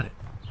going about it.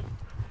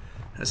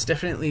 That's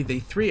definitely the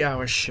 3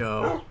 hour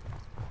show.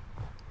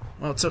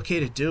 Well, it's okay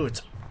to do,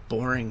 it's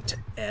boring to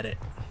edit.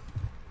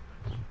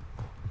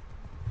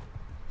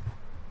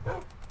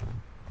 And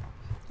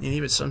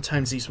even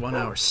sometimes these 1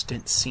 hour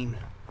stints seem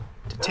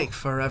to take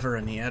forever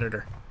in the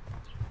editor.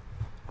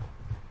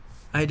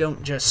 I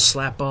don't just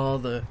slap all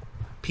the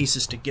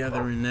pieces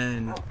together and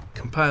then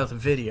compile the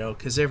video,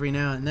 because every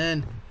now and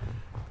then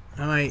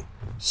I might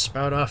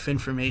spout off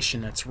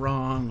information that's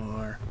wrong,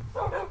 or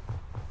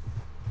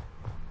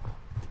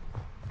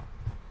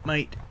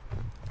might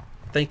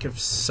think of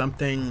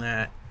something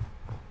that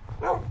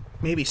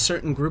maybe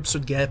certain groups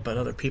would get but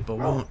other people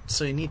won't,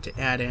 so you need to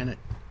add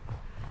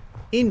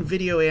in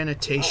video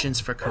annotations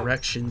for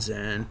corrections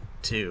and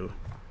to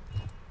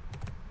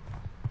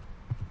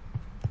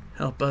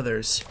help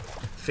others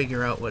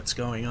figure out what's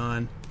going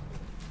on.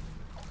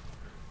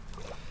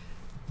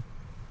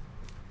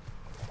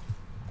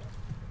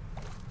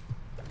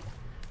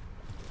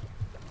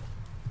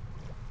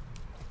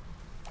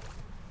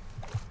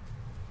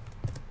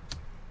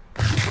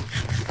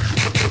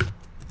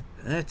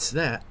 That's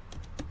that.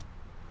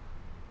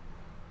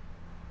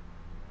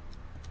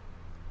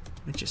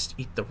 Let me just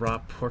eat the raw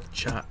pork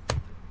chop.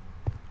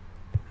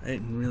 I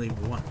didn't really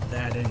want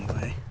that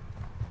anyway.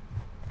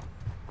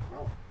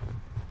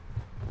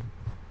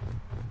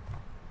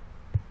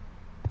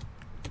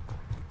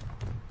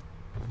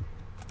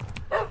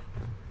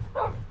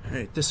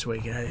 Alright, this way,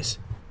 guys.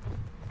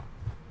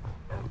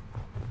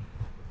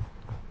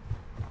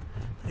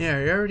 Yeah,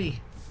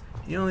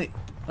 the only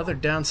other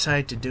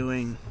downside to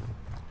doing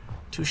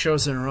 2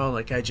 shows in a row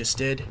like I just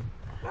did,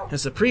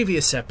 as the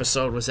previous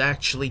episode was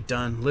actually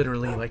done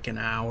literally like an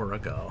hour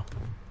ago,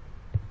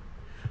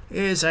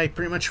 is I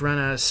pretty much run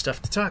out of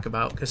stuff to talk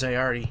about because I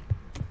already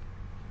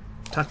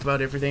talked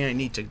about everything I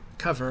need to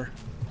cover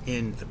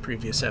in the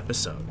previous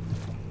episode.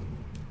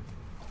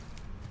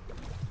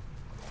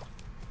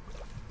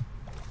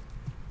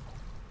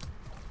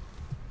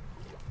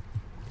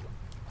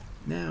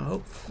 Now,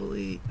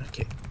 hopefully...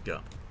 Okay,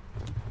 go.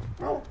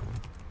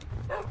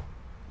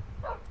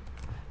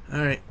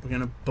 Alright, we're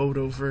gonna boat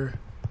over...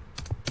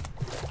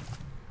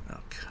 Oh,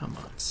 come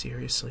on,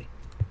 seriously.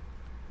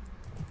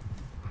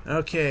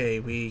 Okay,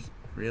 we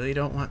really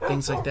don't want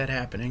things like that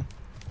happening.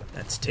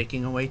 That's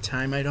taking away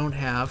time I don't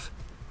have.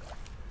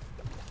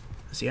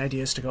 'Cause the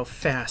idea is to go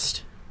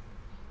fast.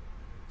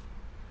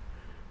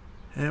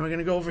 And we're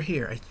gonna go over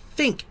here. I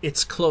think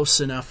it's close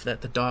enough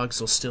that the dogs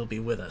will still be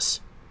with us.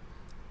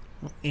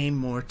 We'll aim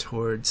more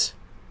towards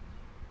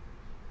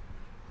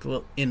the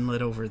little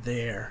inlet over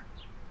there,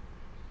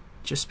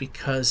 just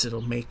because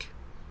it'll make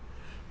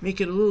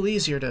it a little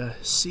easier to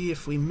see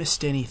if we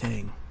missed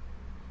anything.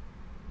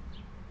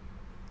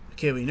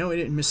 Okay, we know we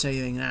didn't miss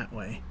anything that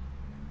way.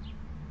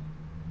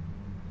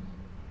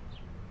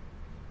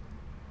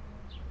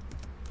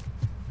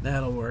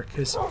 That'll work,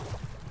 because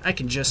I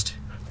can just...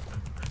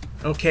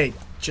 Okay,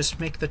 just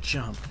make the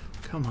jump.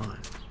 Come on.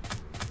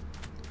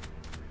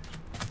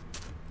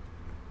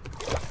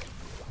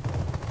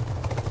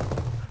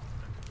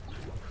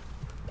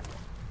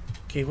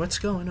 Okay, what's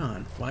going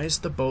on? Why is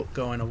the boat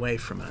going away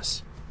from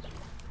us?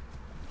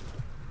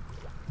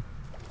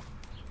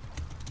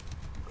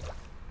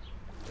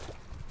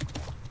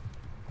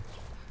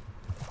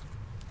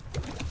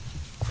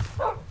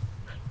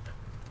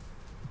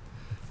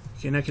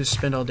 Okay, I'm not gonna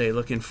spend all day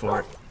looking for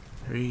it.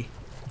 3,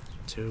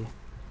 2,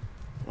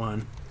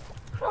 1.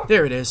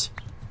 There it is.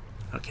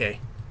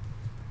 Okay.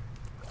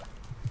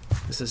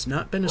 This has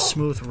not been a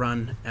smooth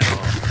run at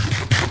all.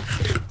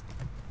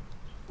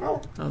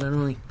 Oh, that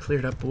only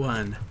cleared up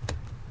 1.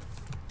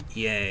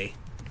 Yay.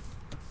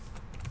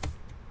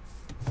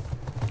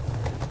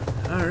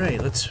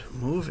 Alright, let's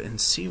move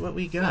and see what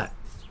we got,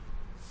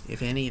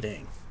 if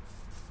anything.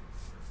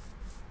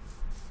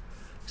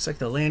 Looks like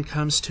the land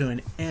comes to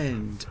an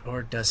end,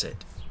 or does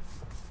it?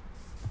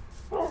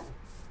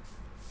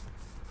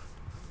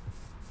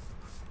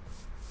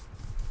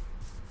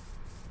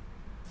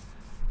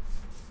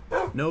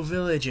 No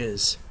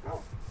villages.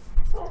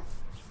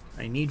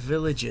 I need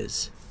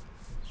villages.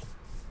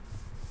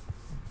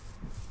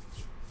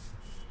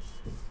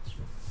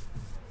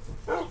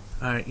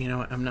 Alright, you know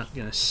what? I'm not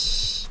gonna...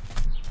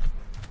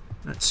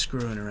 not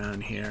screwing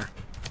around here.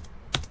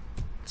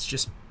 Let's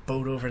just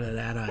boat over to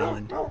that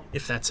island.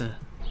 If that's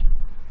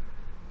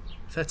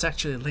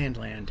actually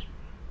land.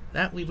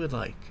 That we would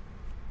like.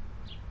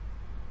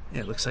 Yeah,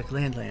 it looks like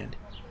land.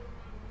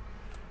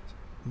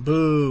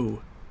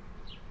 Boo!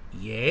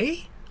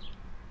 Yay?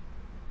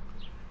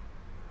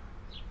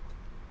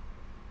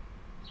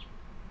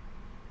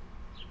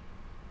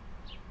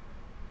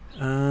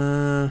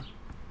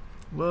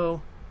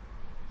 Whoa.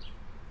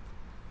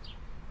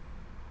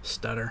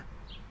 Stutter.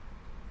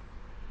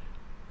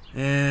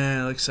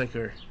 Yeah, looks like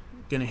we're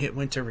gonna hit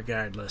winter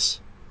regardless.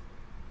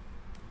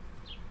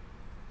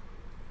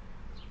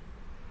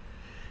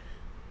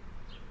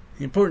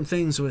 The important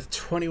things with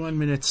 21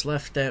 minutes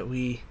left that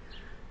we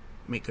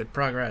make good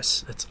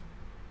progress. That's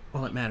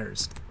all that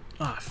matters.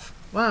 Off.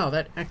 Wow,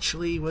 that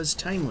actually was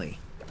timely.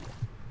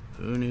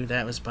 Who knew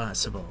that was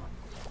possible?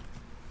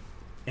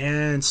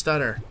 And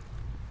stutter.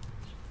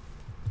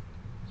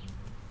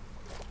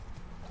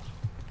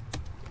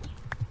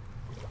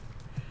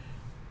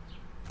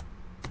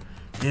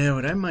 Yeah,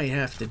 what I might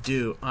have to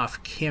do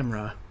off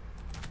camera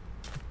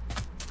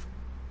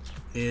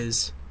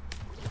is...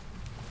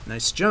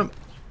 Nice jump.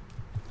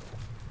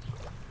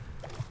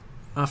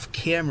 Off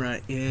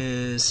camera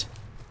is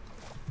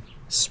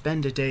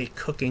spend a day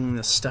cooking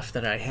the stuff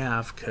that I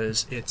have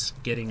because it's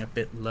getting a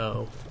bit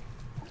low.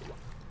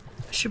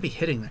 I should be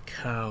hitting the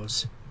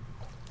cows.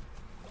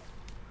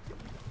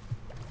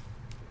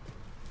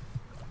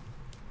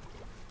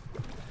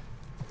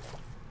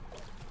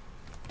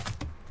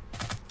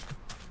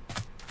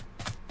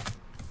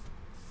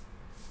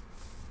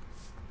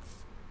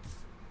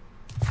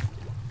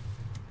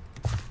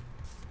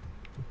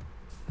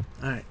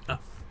 Alright,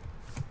 up.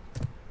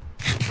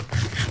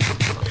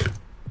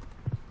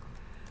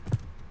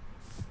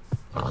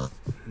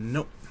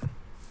 Nope.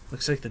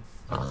 Looks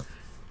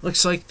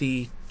like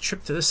the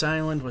trip to this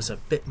island was a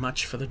bit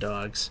much for the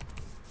dogs.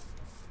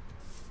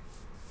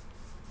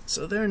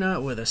 So they're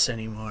not with us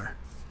anymore.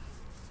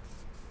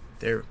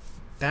 They're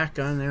back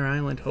on their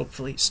island,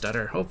 hopefully.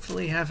 Stutter.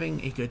 Hopefully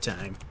having a good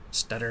time.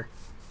 Stutter.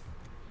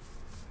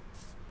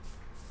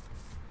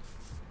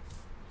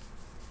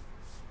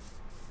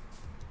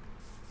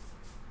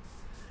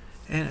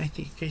 And I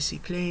think I see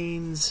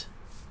planes.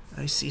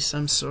 I see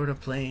some sort of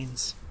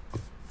planes.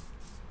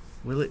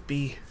 Will it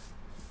be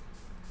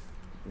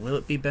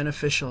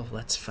beneficial?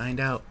 Let's find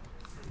out.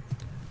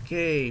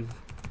 Okay,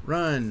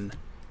 run.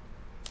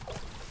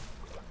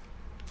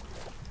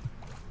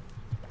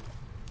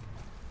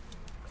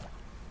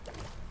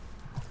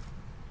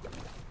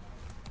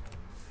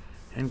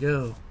 And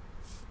go.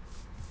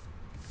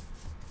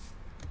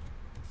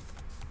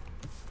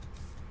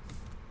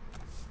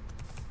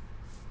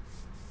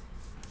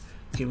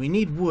 Okay, we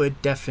need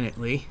wood,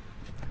 definitely.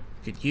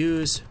 Could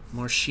use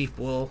more sheep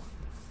wool.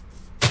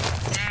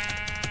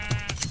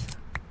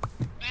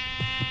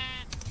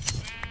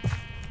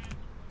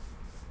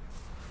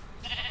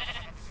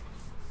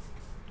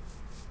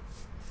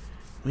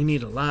 We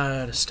need a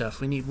lot of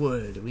stuff. We need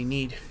wood. We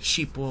need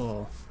sheep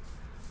wool.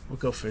 We'll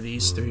go for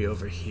these 3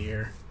 over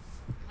here.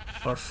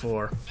 Or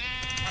 4.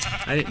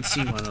 I didn't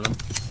see one of them.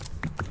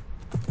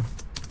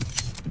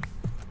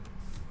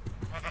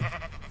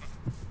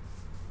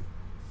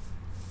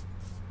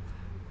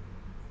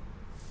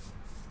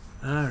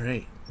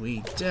 Alright,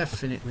 we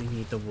definitely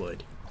need the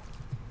wood.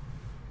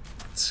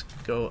 Let's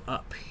go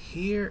up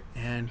here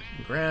and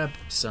grab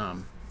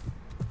some.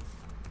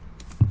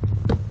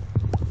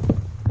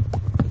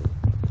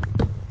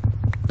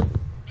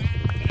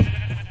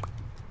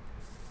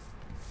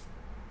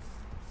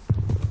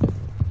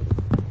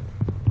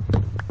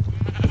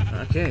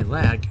 Okay,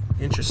 lag.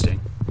 Interesting.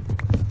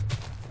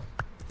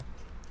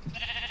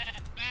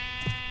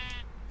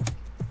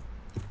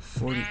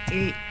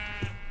 $48.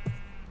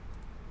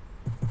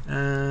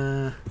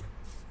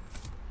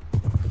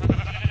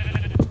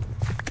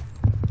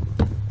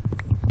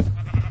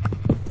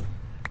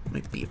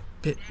 Might be a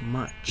bit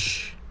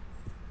much.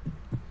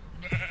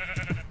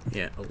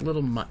 Yeah, a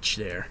little much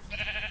there.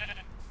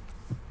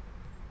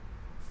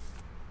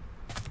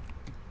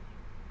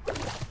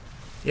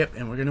 Yep,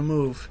 and we're gonna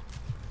move.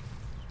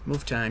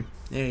 Move time.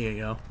 There you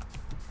go.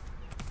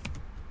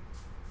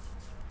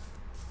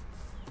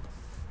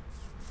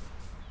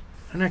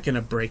 I'm not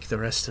gonna break the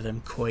rest of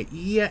them quite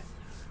yet.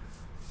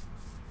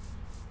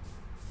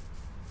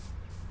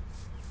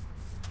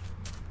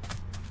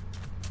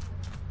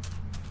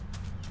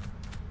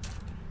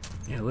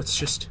 Yeah, let's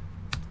just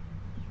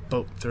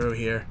boat through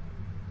here.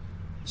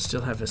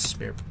 Still have a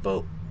spare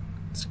boat.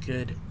 It's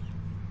good.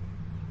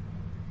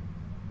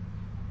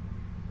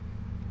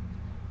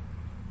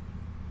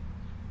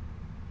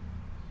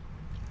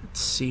 Let's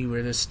see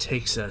where this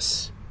takes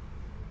us.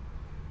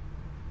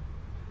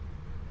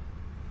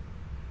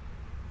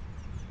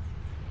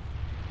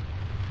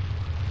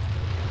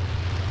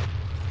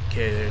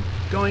 Okay, they're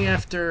going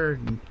after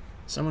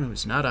someone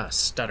who's not a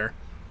stutter.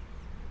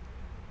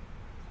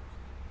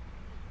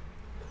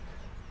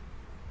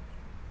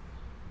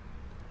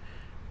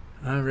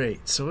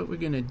 Alright, so what we're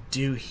gonna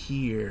do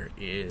here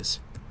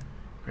is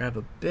grab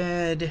a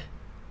bed.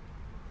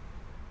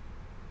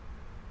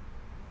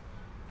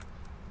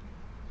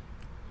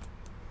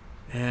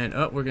 And,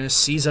 oh, we're going to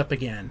seize up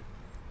again.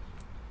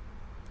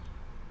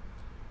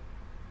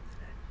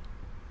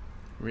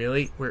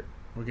 Really? We're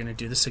going to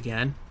do this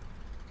again?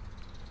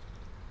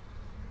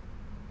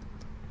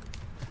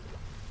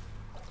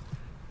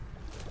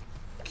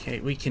 Okay,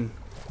 we can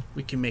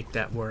make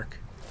that work.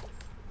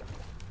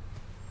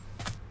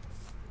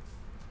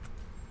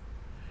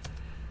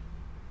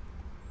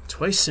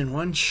 Twice in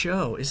one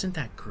show. Isn't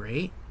that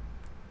great?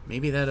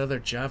 Maybe that other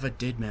Java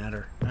did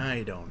matter.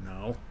 I don't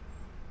know.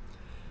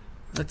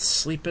 Let's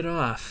sleep it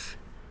off.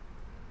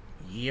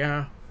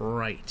 Yeah,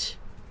 right.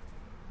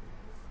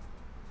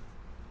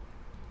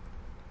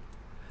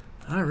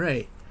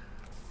 Alright.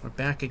 We're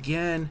back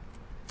again.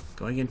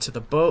 Going into the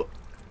boat.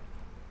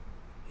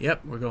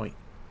 Yep, we're going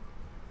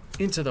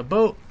into the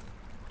boat.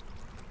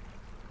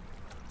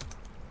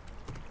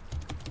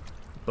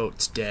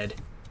 Boat's dead.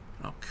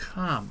 Oh,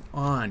 come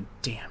on.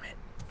 Damn it.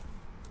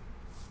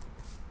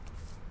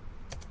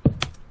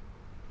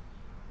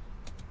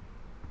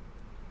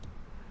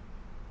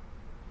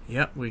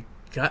 Yep, we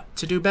got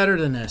to do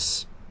better than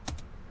this.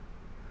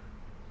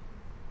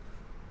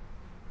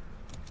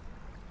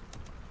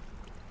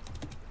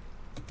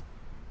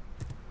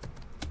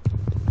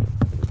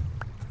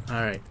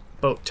 Alright,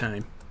 boat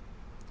time.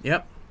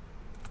 Yep.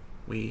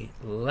 We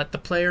let the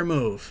player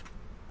move.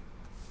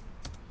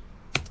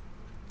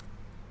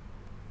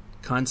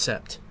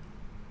 Concept.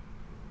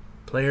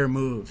 Player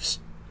moves.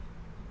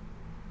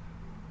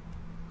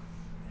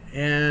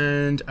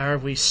 And are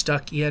we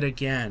stuck yet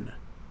again?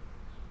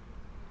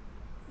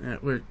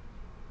 We're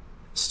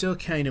still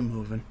kind of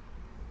moving.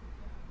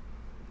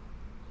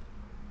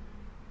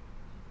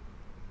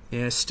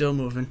 Yeah, still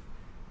moving.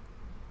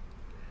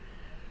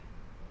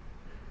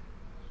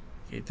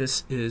 Okay,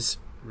 this is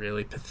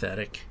really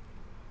pathetic.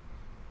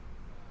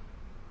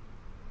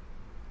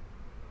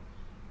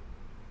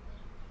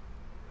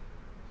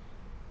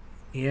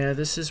 Yeah,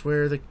 this is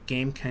where the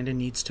game kind of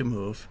needs to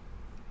move.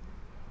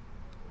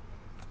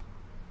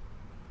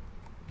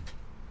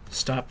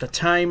 Stop the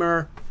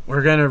timer.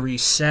 We're gonna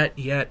reset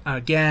yet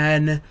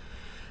again.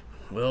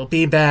 We'll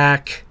be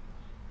back.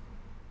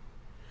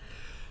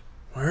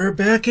 We're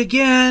back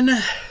again.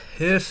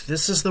 If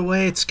this is the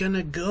way it's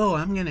gonna go,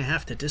 I'm gonna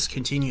have to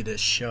discontinue this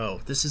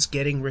show. This is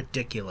getting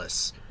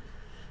ridiculous.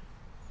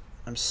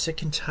 I'm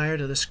sick and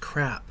tired of this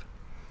crap.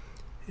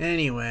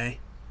 Anyway.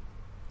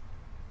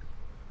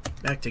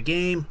 Back to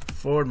game.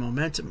 Forward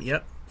momentum.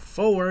 Yep.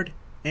 Forward.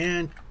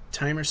 And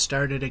timer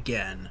started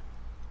again.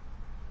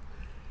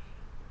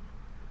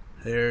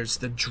 There's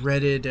the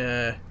dreaded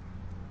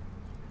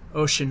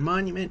ocean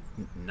monument.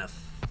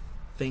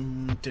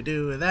 Nothing to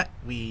do with that.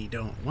 We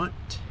don't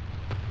want.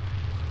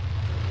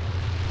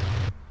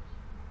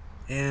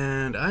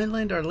 And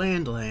island or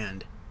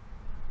land?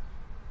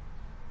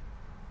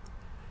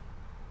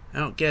 I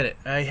don't get it.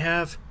 I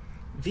have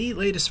the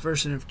latest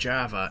version of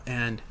Java,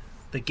 and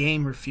the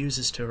game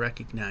refuses to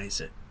recognize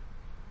it.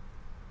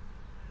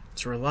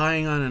 It's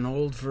relying on an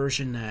old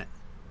version that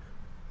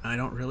I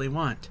don't really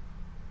want.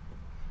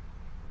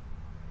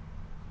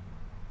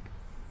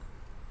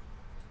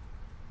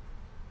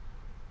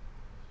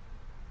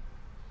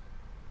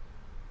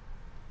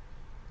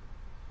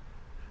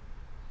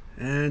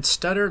 And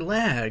stutter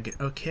lag.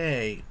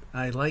 Okay,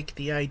 I like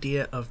the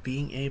idea of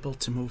being able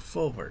to move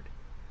forward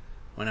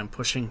when I'm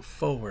pushing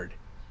forward.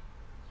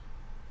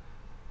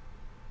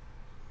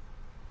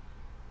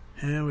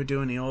 And we're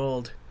doing the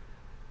old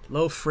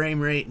low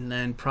frame rate and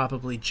then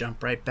probably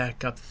jump right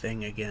back up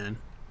thing again,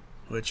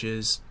 which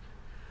is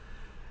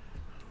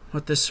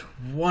what this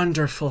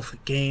wonderful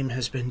game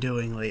has been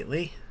doing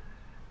lately.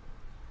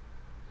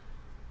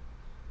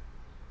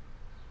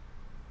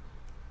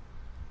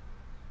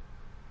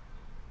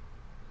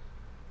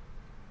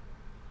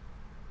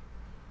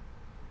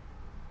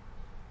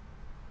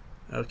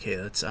 Okay,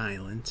 that's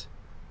island.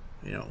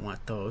 We don't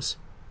want those.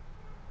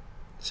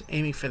 So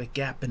aiming for the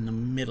gap in the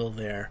middle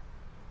there.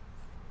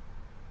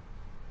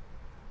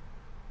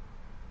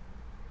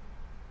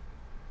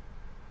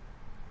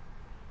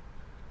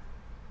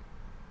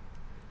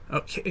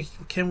 Okay,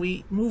 can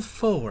we move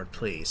forward,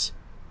 please?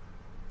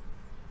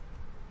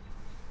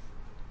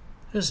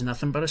 There's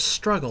nothing but a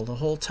struggle the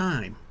whole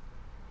time.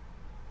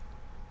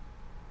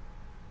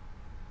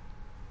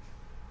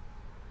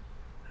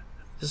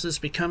 This is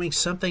becoming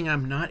something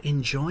I'm not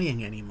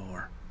enjoying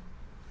anymore.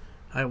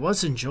 I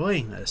was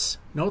enjoying this.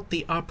 Note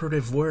the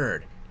operative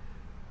word.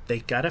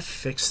 They gotta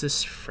fix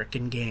this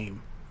frickin'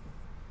 game.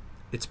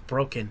 It's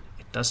broken.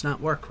 It does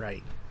not work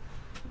right.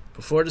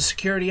 Before the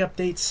security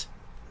updates,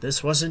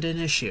 this wasn't an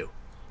issue.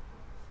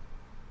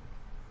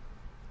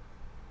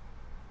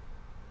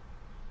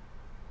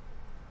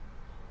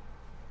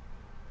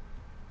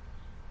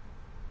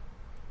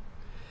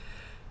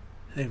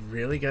 They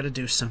really gotta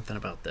do something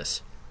about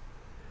this.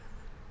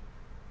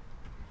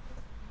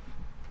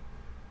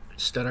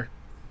 Stutter.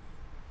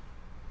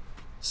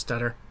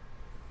 Stutter.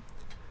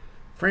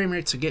 Frame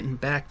rates are getting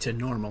back to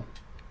normal.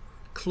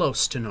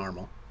 Close to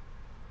normal.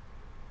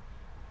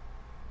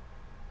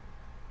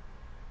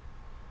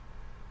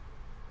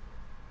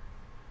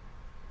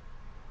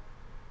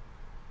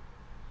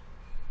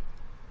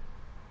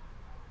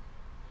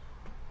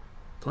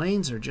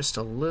 Planes are just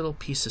a little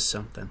piece of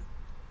something.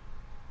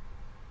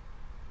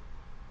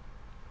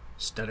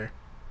 Stutter.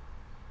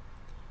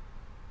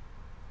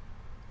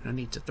 No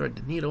need to thread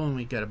the needle, and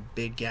we got a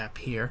big gap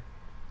here.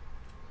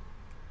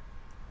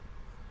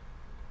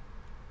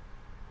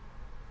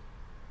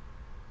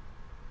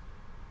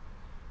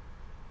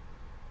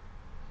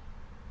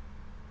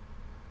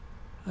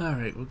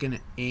 Alright, we're gonna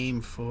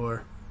aim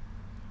for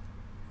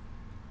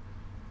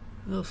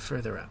a little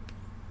further up.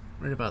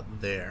 Right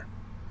about there.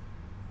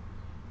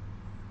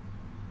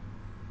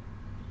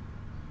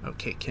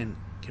 Okay, can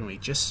we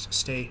just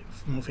stay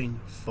moving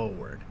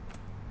forward?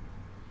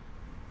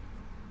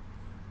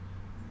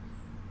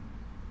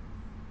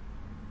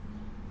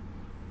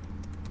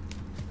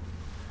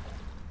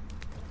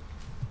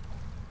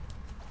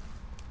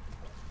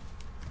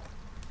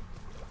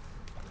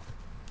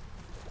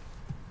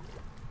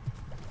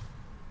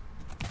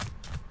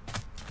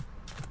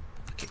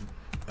 Okay,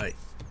 I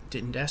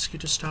didn't ask you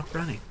to stop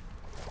running.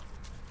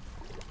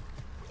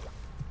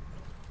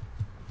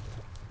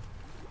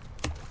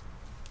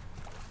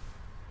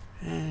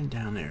 And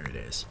down there it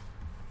is.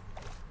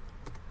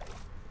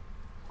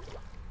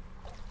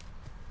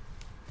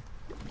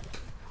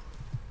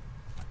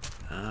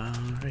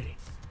 Alrighty.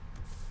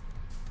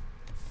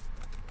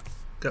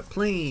 Got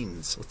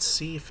planes. Let's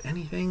see if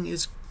anything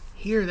is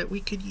here that we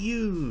could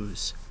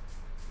use.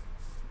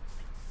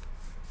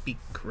 Be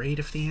great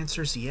if the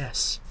answer is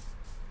yes.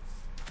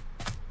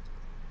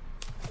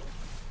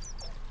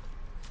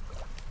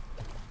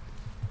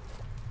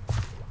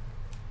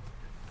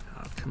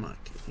 Oh, come on.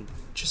 Can you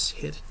just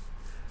hit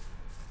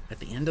at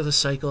the end of the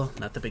cycle,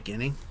 not the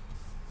beginning?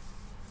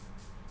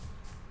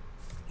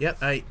 Yep,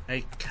 I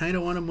kind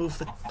of want to move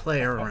the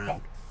player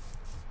around.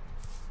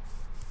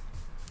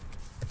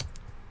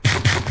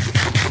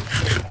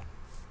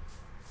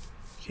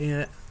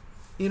 Yeah,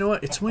 you know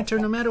what? It's winter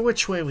no matter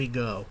which way we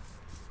go.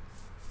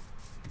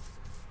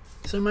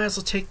 So I might as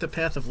well take the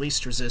path of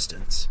least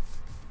resistance.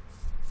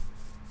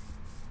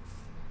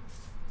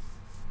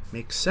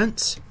 Makes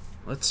sense?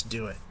 Let's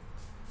do it.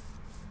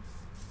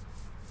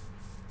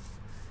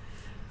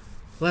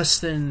 Less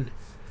than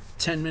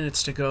 10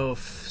 minutes to go,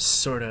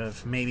 sort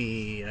of.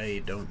 Maybe, I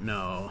don't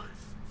know.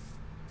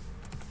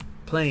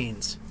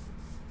 Planes.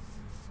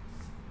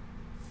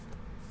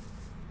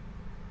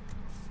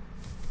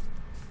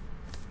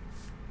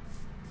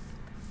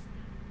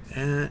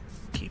 And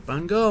keep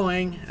on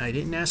going. I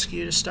didn't ask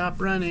you to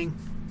stop running.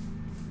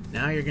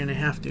 Now you're gonna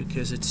have to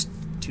because it's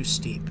too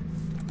steep.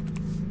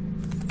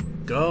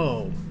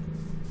 Go.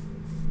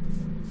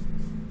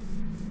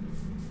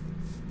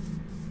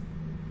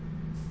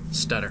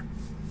 Stutter.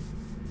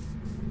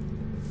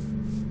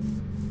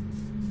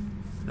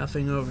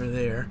 Nothing over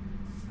there.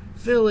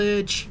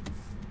 Village.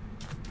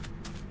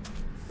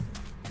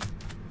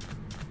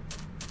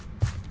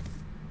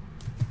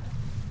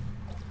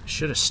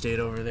 Should have stayed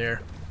over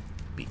there.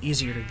 Be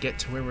easier to get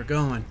to where we're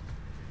going.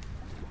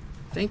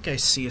 Think I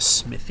see a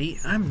smithy.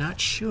 I'm not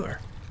sure.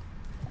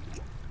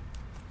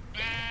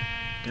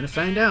 Gonna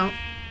find out.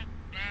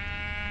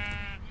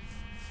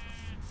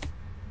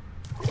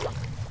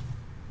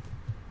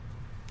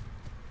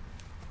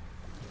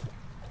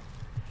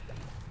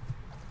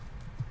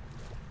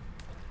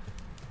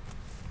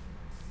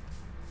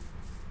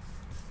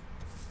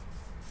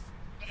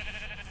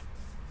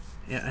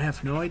 Yeah, I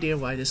have no idea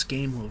why this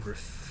game will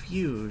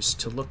refuse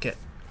to look at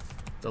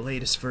the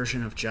latest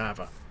version of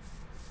Java.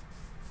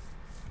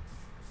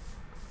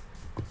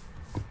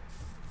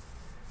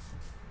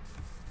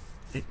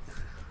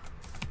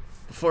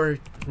 Before I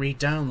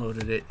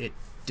re-downloaded it, it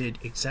did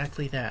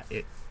exactly that.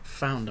 It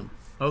found them.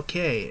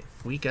 Okay,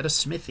 we got a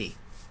smithy.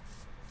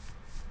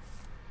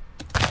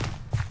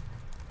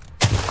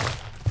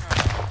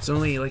 It's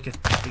only like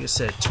I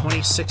said,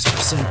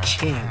 26%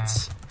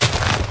 chance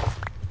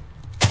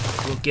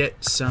we'll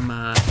get some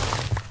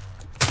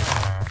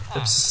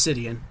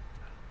obsidian.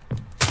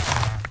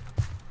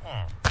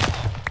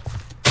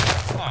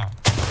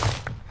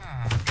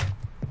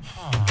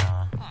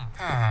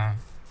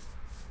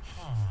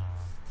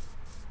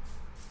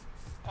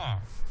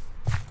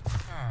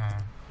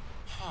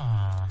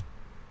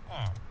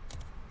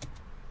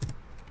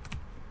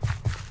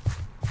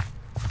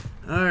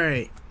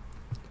 Alright.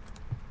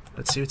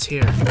 Let's see what's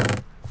here.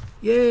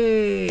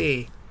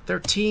 Yay!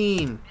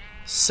 13.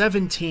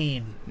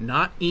 17.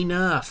 Not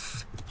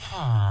enough.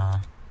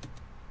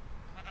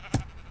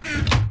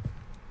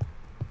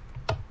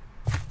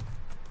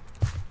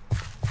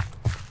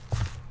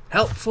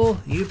 Helpful?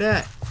 You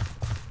bet.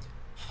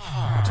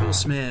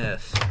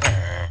 Toolsmith.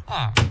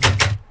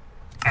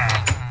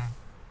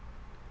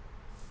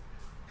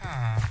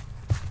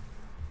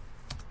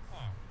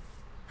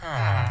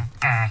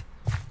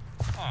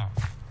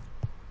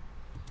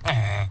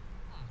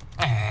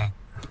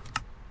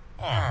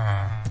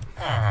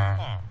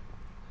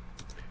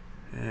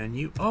 And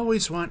you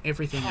always want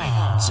everything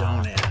I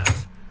don't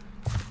have.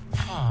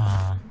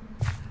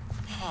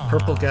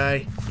 Purple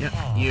guy. Yep,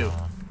 you.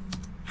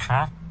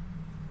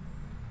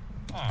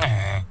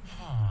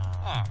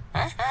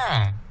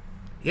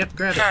 Yep,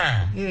 grab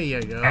it. There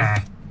you go.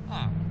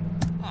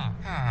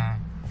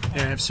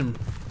 Here, have some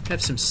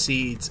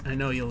seeds. I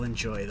know you'll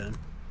enjoy them.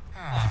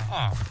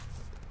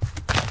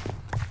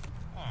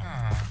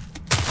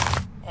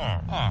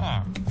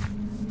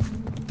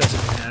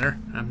 Doesn't matter.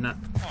 I'm not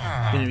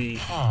gonna be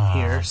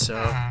here,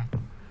 so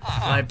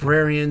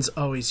librarian's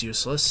always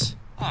useless.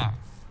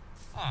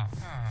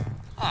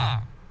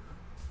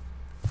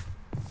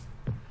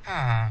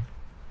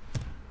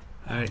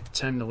 Alright,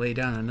 time to lay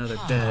down another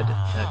bed.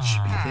 That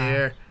should be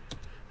there.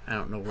 I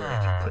don't know where I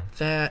can put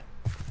that.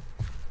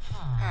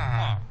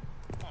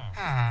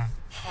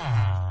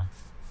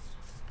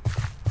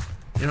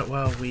 You know,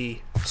 while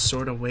we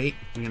sort of wait,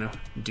 I'm gonna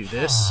do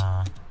this,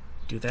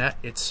 do that.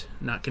 It's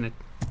not gonna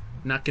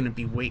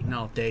be waiting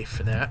all day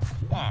for that.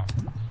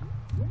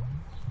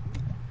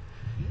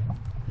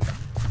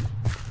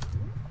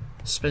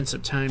 Spend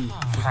some time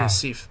looking to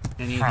see if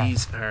any of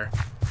these are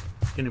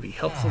gonna be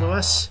helpful to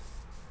us.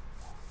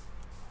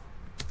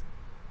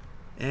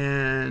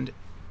 And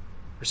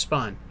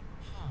respond.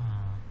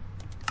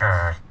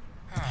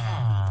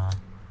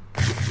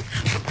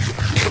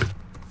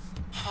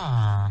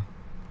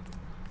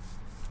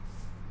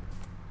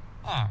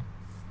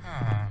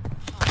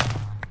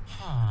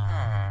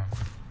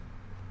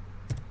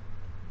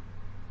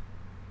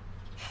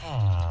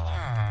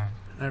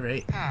 All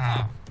right.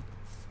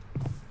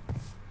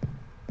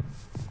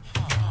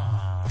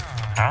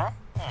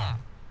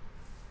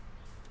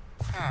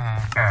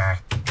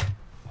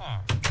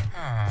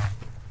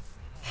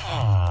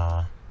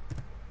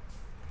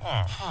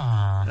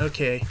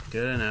 Okay,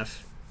 good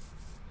enough.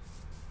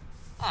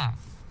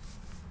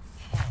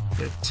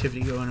 Good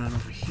activity going on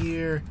over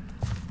here.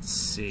 Let's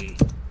see.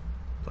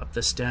 Plop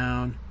this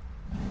down.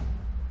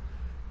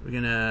 We're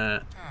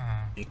gonna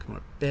make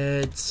more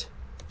beds.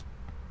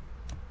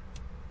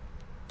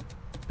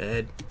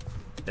 Bed,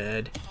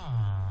 bed,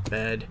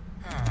 bed.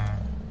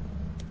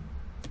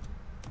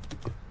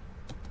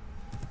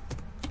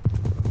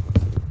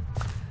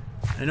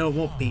 I know it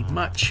won't be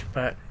much,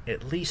 but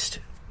at least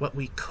what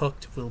we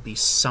cooked will be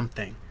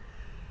something.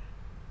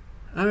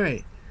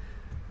 Alright.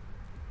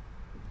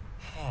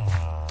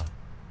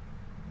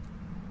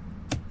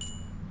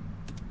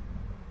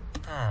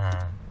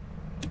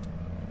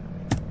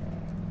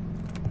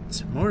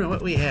 It's more than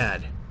what we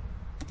had.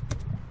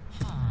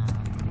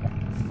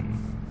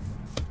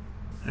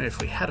 Alright,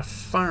 if we had a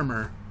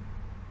farmer,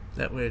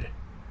 that would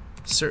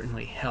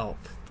certainly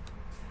help.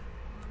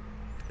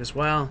 Because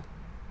while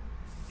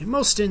in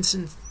most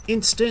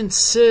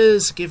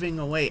instances, giving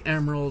away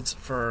emeralds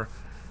for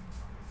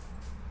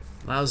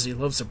lousy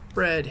loaves of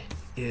bread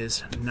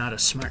is not a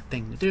smart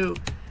thing to do,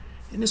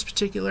 in this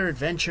particular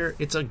adventure,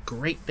 it's a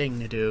great thing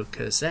to do,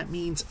 because that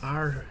means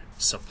our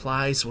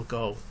supplies will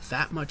go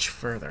that much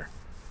further.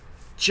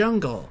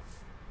 Jungle.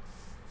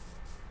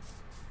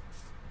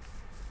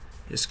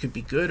 This could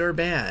be good or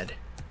bad.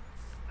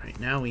 Right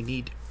now we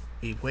need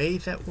a way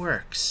that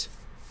works.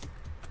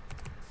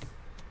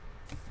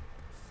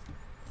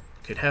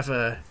 Could have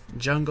a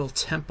jungle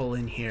temple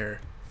in here.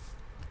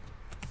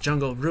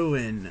 Jungle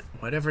ruin,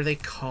 whatever they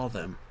call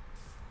them.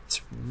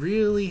 It's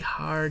really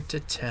hard to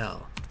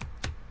tell.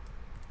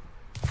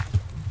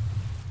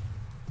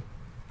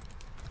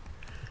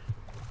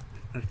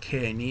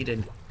 Okay, I need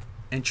an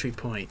entry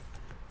point.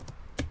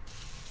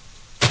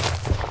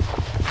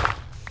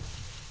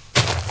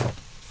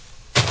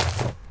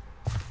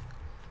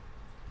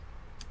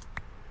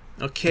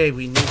 Okay,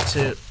 we need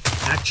to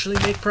actually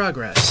make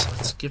progress.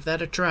 Let's give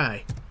that a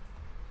try.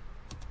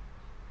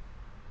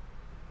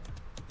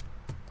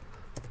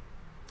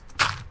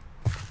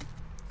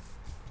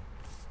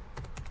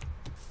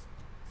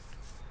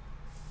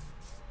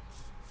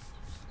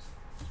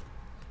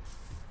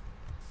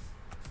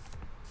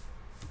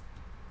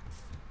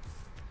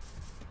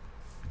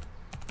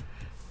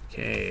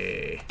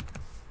 Okay.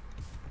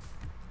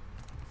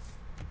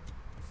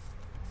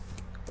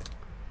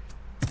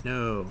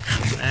 No,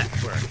 that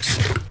works.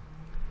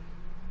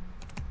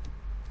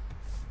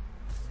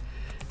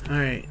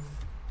 Alright.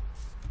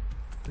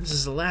 This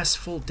is the last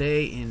full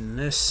day in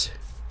this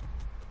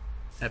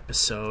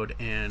episode,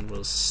 and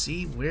we'll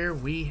see where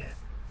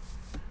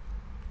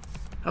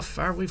how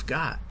far we've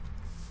got.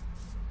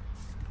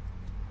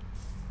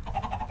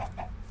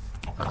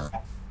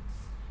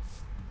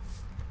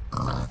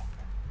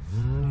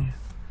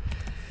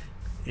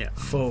 Yeah,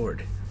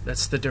 forward.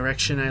 That's the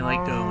direction I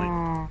like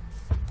going.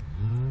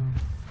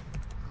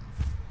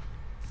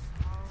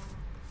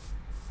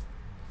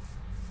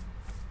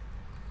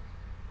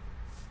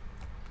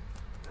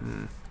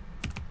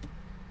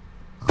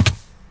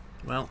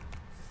 Well.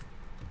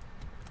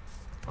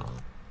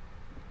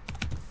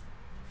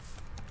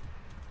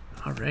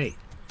 Alright,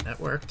 that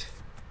worked.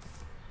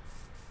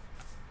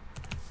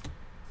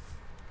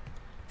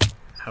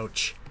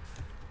 Ouch.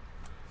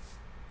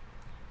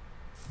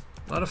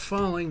 A lot of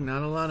falling,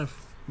 not a lot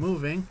of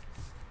moving.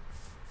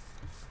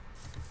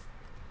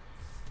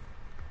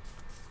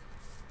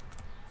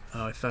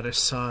 Oh, I thought I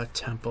saw a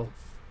temple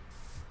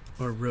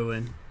or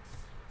ruin.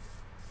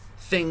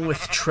 Thing with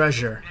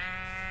treasure.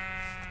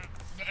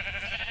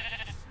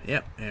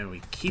 Yep, and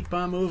we keep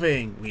on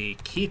moving. We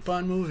keep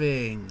on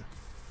moving.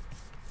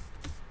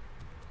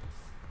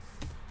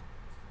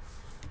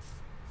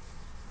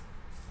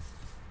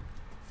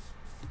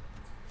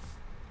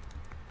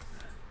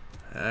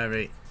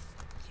 Alright,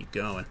 keep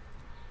going.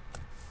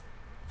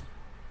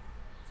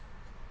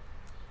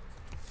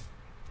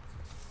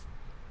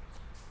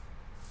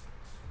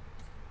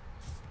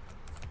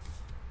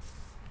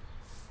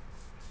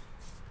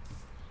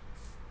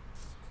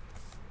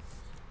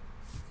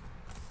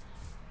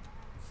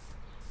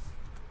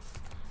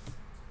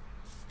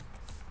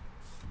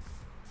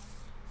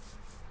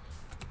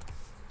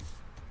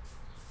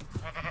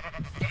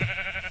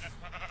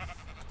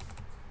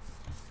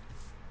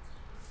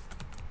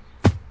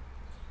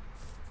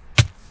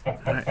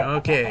 Alright,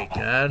 okay,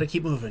 gotta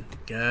keep moving.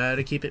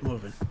 Gotta keep it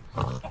moving.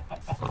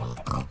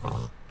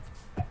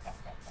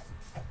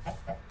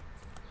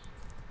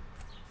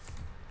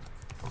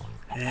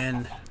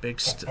 And big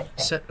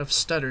set of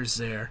stutters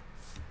there.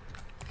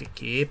 Okay,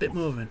 keep it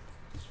moving.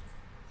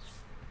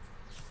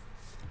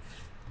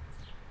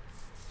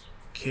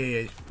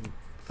 Okay, I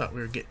thought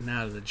we were getting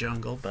out of the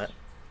jungle, but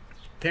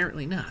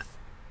apparently not.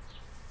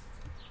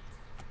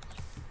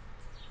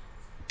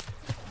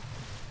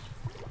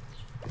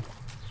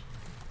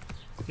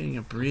 Getting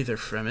a breather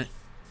from it.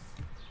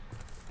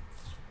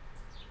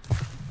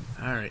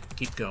 Alright,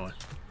 keep going.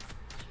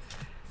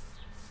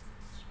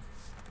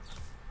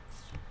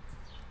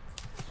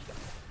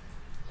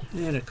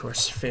 And of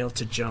course, failed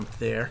to jump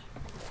there.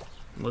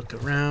 Look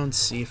around,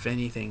 see if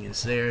anything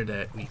is there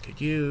that we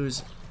could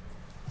use.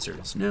 Answer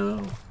is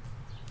no.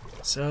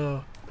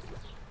 So,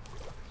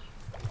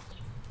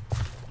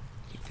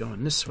 keep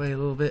going this way a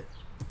little bit.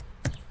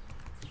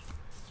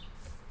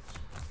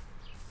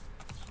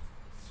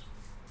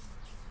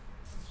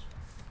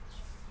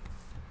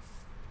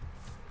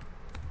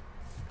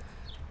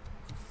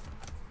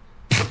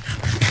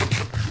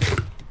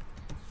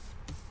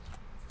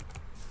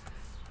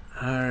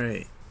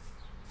 Alright.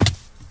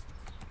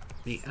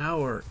 The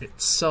hour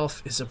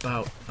itself is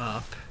about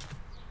up.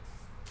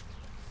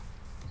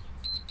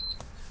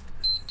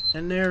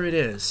 And there it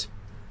is.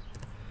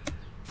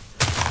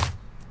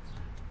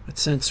 But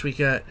since we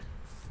got...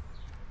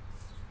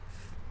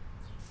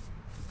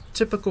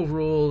 Typical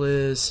rule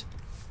is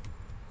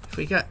if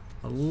we got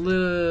a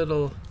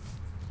little...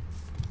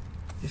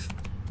 If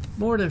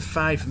more than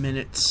 5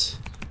 minutes...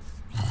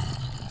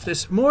 If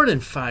there's more than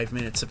 5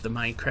 minutes of the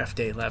Minecraft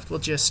day left, we'll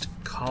just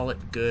call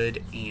it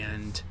good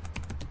and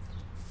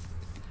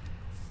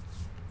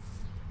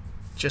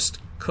just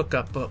cook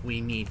up what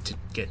we need to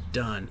get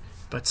done.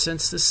 But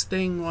since this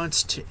thing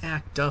wants to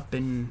act up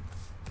and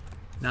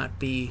not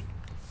be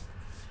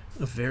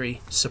a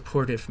very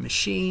supportive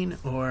machine,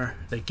 or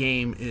the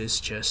game is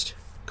just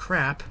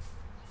crap,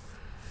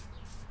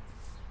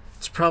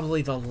 it's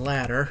probably the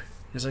latter.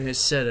 Because like I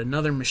said,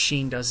 another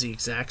machine does the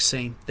exact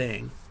same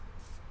thing.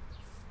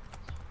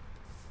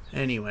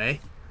 Anyway,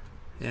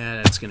 yeah,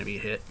 that's going to be a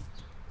hit.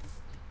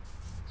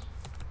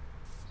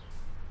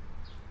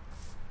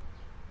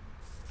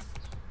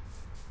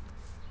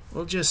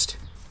 We'll just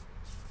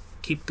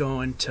keep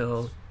going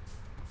till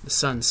the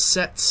sun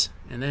sets,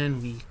 and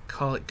then we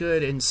call it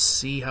good and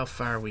see how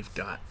far we've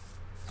got.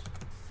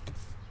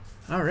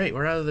 Alright,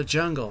 we're out of the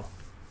jungle.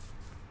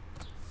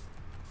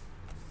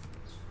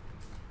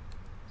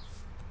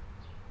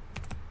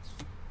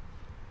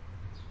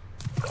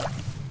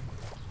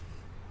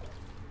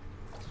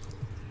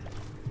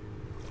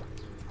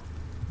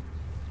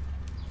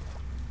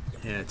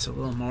 Yeah, it's a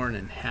little more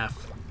than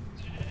half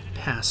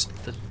past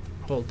the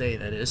whole day,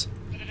 that is.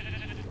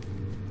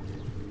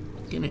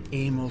 Gonna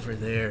aim over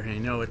there. I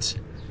know it's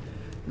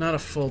not a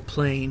full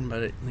plane,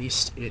 but at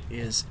least it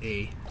is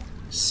a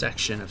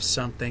section of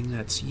something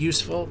that's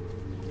useful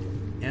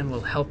and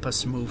will help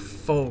us move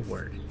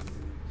forward.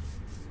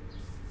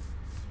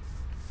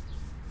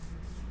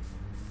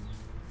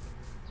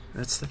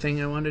 That's the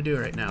thing I want to do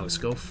right now, is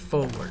go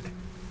forward.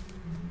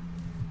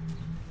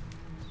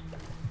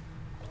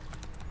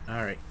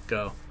 Alright,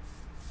 go.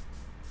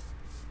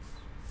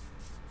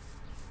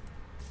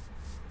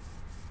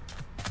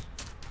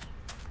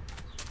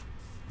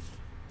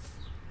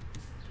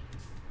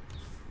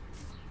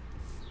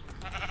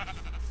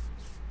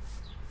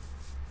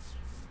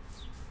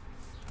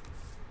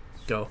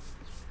 Go.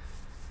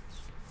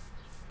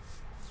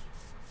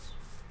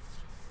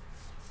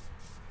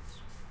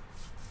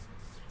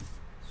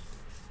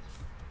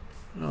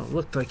 Well, it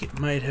looked like it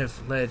might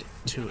have led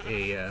to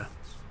a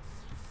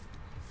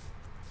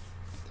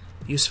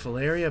useful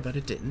area, but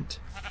it didn't.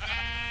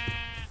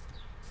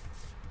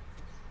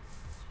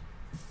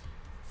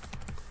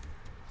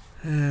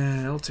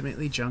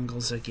 Ultimately,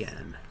 jungles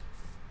again.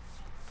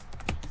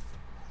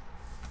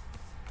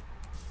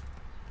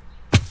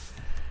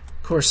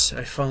 Of course,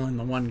 I fall in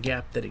the one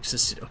gap that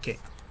existed. Okay,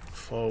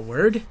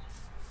 forward.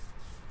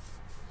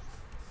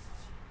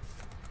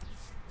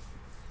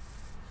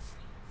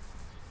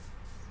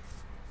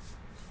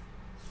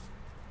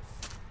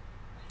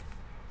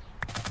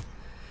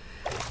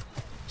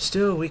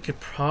 Still, we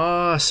could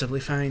possibly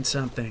find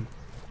something.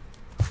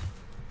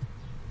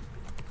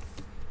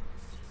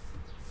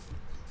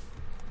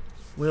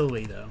 Will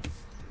we, though?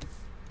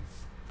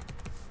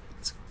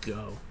 Let's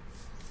go.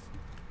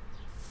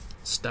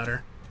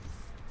 Stutter.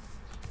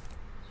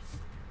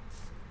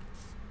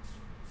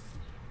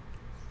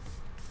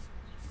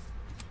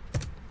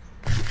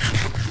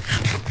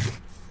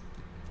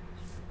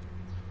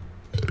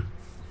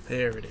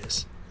 There it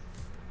is.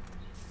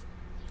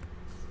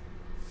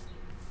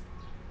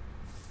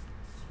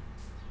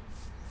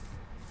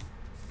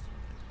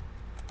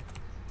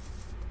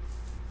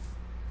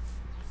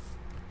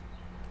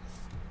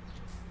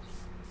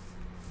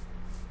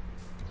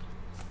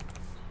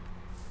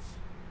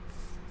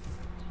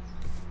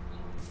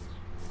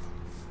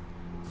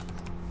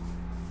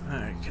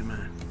 Alright, come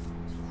on.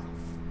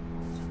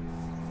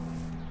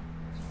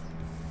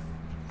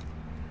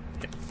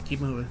 keep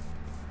moving.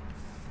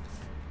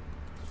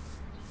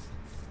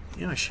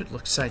 You know, I should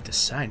look side to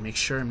side, make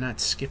sure I'm not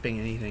skipping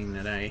anything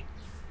that I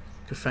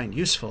could find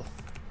useful.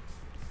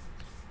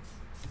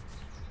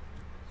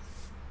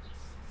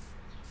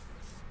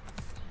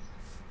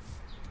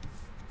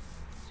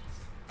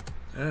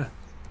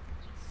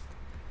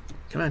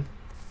 Come on.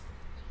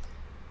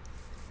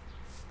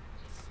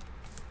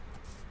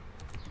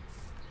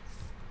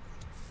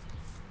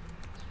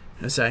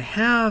 As I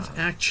have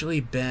actually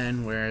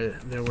been where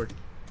there were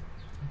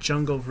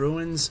jungle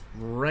ruins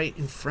right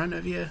in front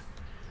of you,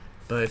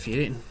 but if you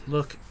didn't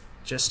look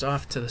just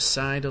off to the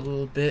side a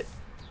little bit,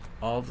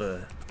 all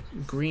the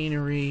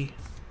greenery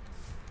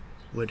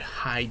would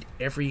hide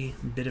every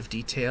bit of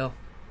detail.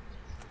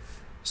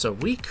 So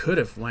we could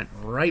have went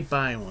right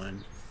by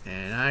one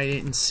and I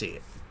didn't see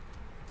it.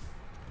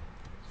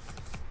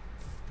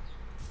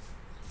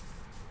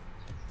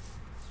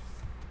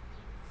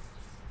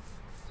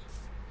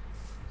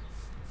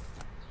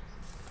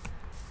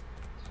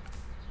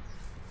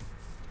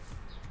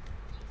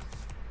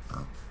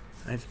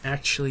 I've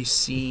actually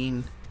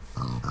seen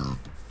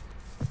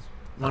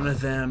one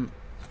of them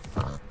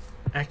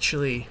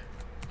actually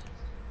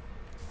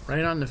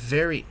right on the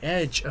very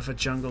edge of a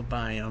jungle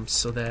biome,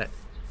 so that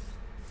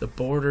the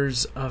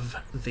borders of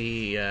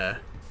the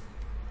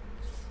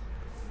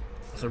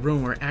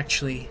room were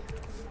actually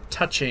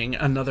touching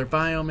another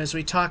biome as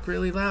we talk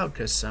really loud,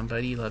 because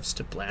somebody loves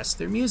to blast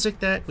their music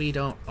that we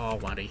don't all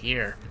want to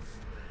hear,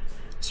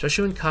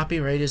 especially when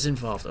copyright is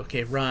involved.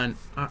 Okay, run.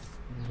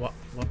 What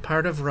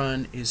part of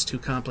run is too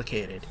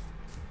complicated?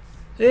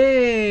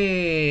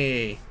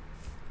 Hey!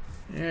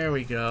 There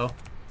we go.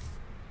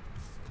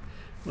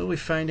 Will we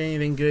find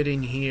anything good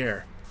in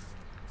here?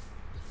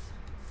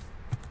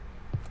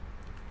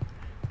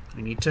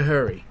 We need to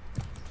hurry.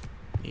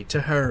 Need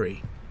to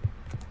hurry.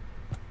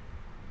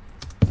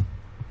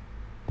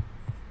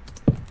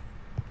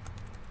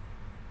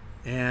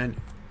 And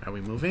are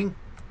we moving?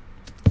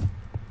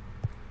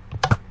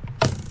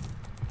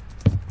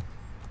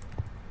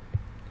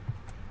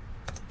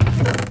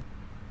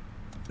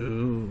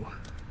 Ooh.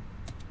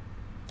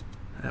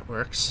 That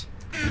works.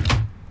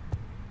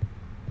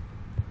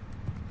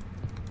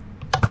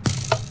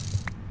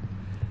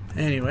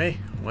 Anyway,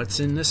 what's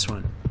in this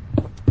one?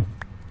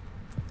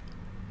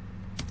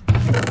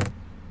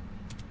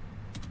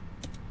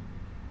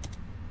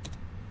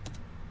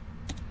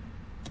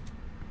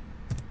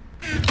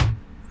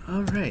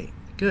 Alright,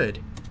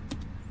 good.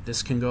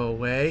 This can go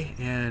away,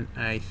 and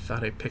I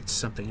thought I picked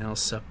something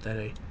else up that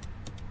I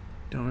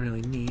don't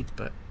really need,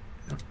 but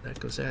oh, that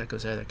goes there, that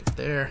goes there, that goes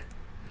there.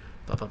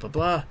 Blah, blah, blah,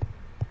 blah.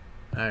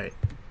 Alright.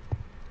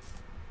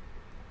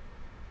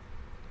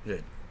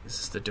 Good. This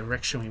is the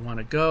direction we want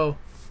to go.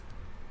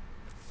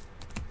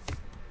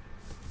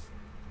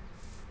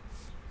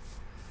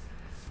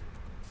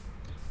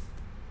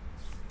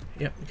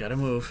 Yep, we gotta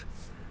move.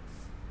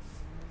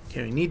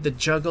 Okay, we need the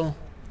juggle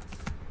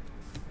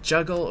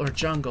or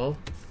jungle.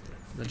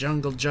 The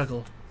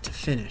juggle to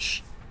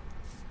finish.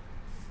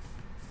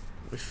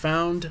 We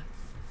found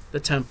the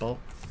temple.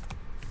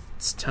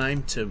 It's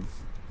time to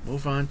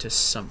move on to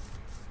some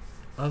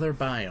other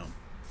biome.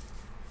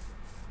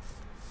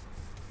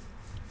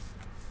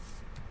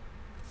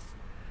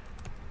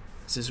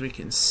 As we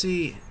can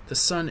see, the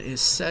sun is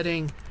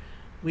setting.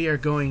 We are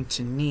going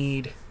to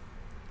need...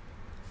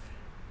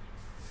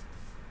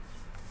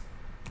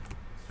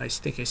 I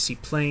think I see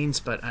planes,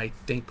 but I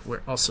think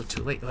we're also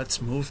too late.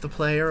 Let's move the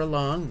player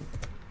along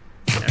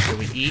after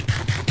we eat.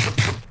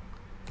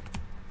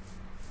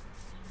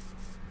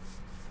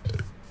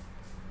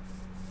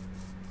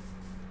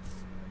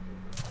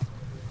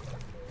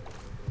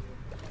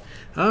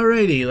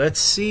 Alrighty,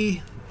 let's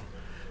see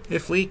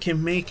if we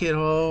can make it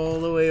all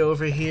the way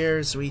over here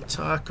as we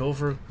talk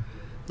over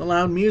the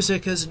loud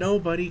music, as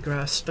nobody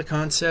grasps the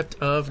concept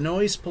of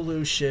noise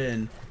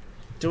pollution.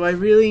 Do I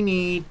really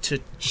need to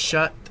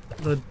shut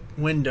the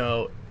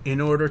window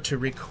in order to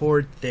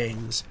record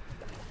things?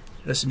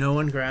 Does no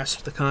one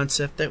grasp the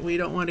concept that we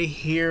don't want to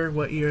hear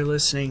what you're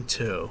listening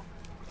to?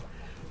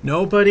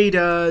 Nobody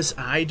does.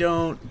 I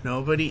don't.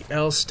 Nobody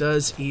else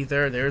does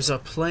either. There's a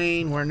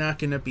plane. We're not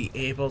going to be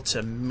able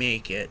to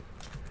make it.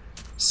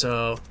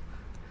 So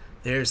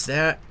there's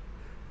that.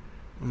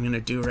 What I'm going to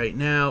do right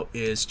now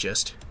is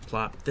just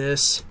plop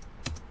this.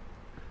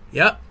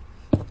 Yep.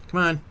 Come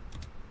on.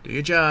 Do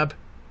your job.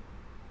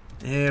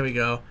 There we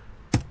go.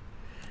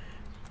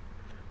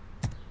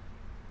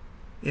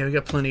 Yeah, we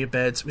got plenty of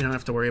beds. We don't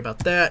have to worry about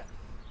that.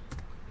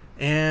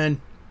 And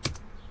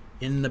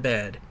in the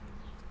bed.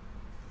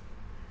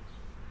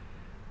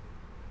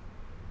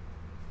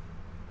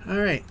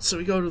 Alright, so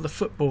we go to the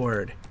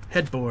footboard,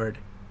 headboard,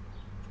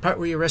 part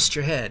where you rest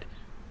your head.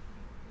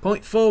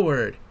 Point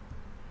forward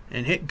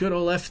and hit good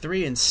old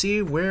F3 and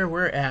see where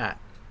we're at.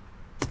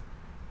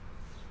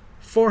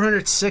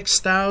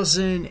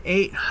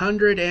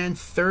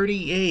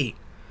 406,838.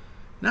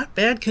 Not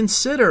bad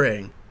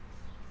considering.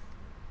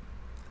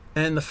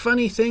 And the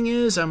funny thing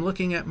is, I'm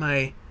looking at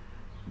my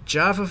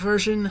Java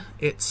version.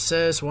 It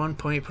says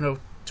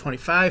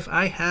 1.25.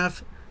 I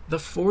have the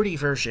 40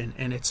 version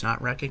and it's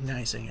not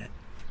recognizing it.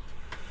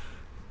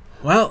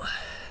 Well,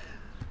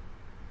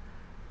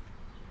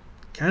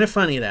 kind of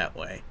funny that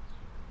way.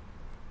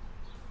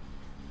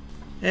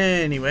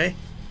 Anyway,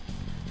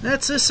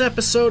 that's this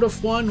episode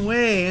of One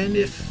Way, and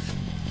if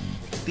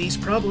these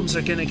problems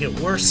are going to get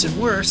worse and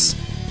worse,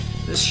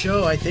 this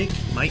show, I think,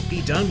 might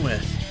be done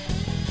with.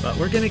 But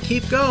we're going to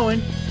keep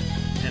going,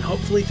 and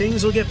hopefully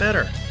things will get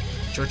better.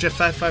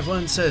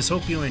 Georgia551 says,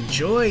 hope you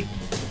enjoy,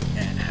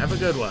 and have a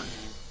good one.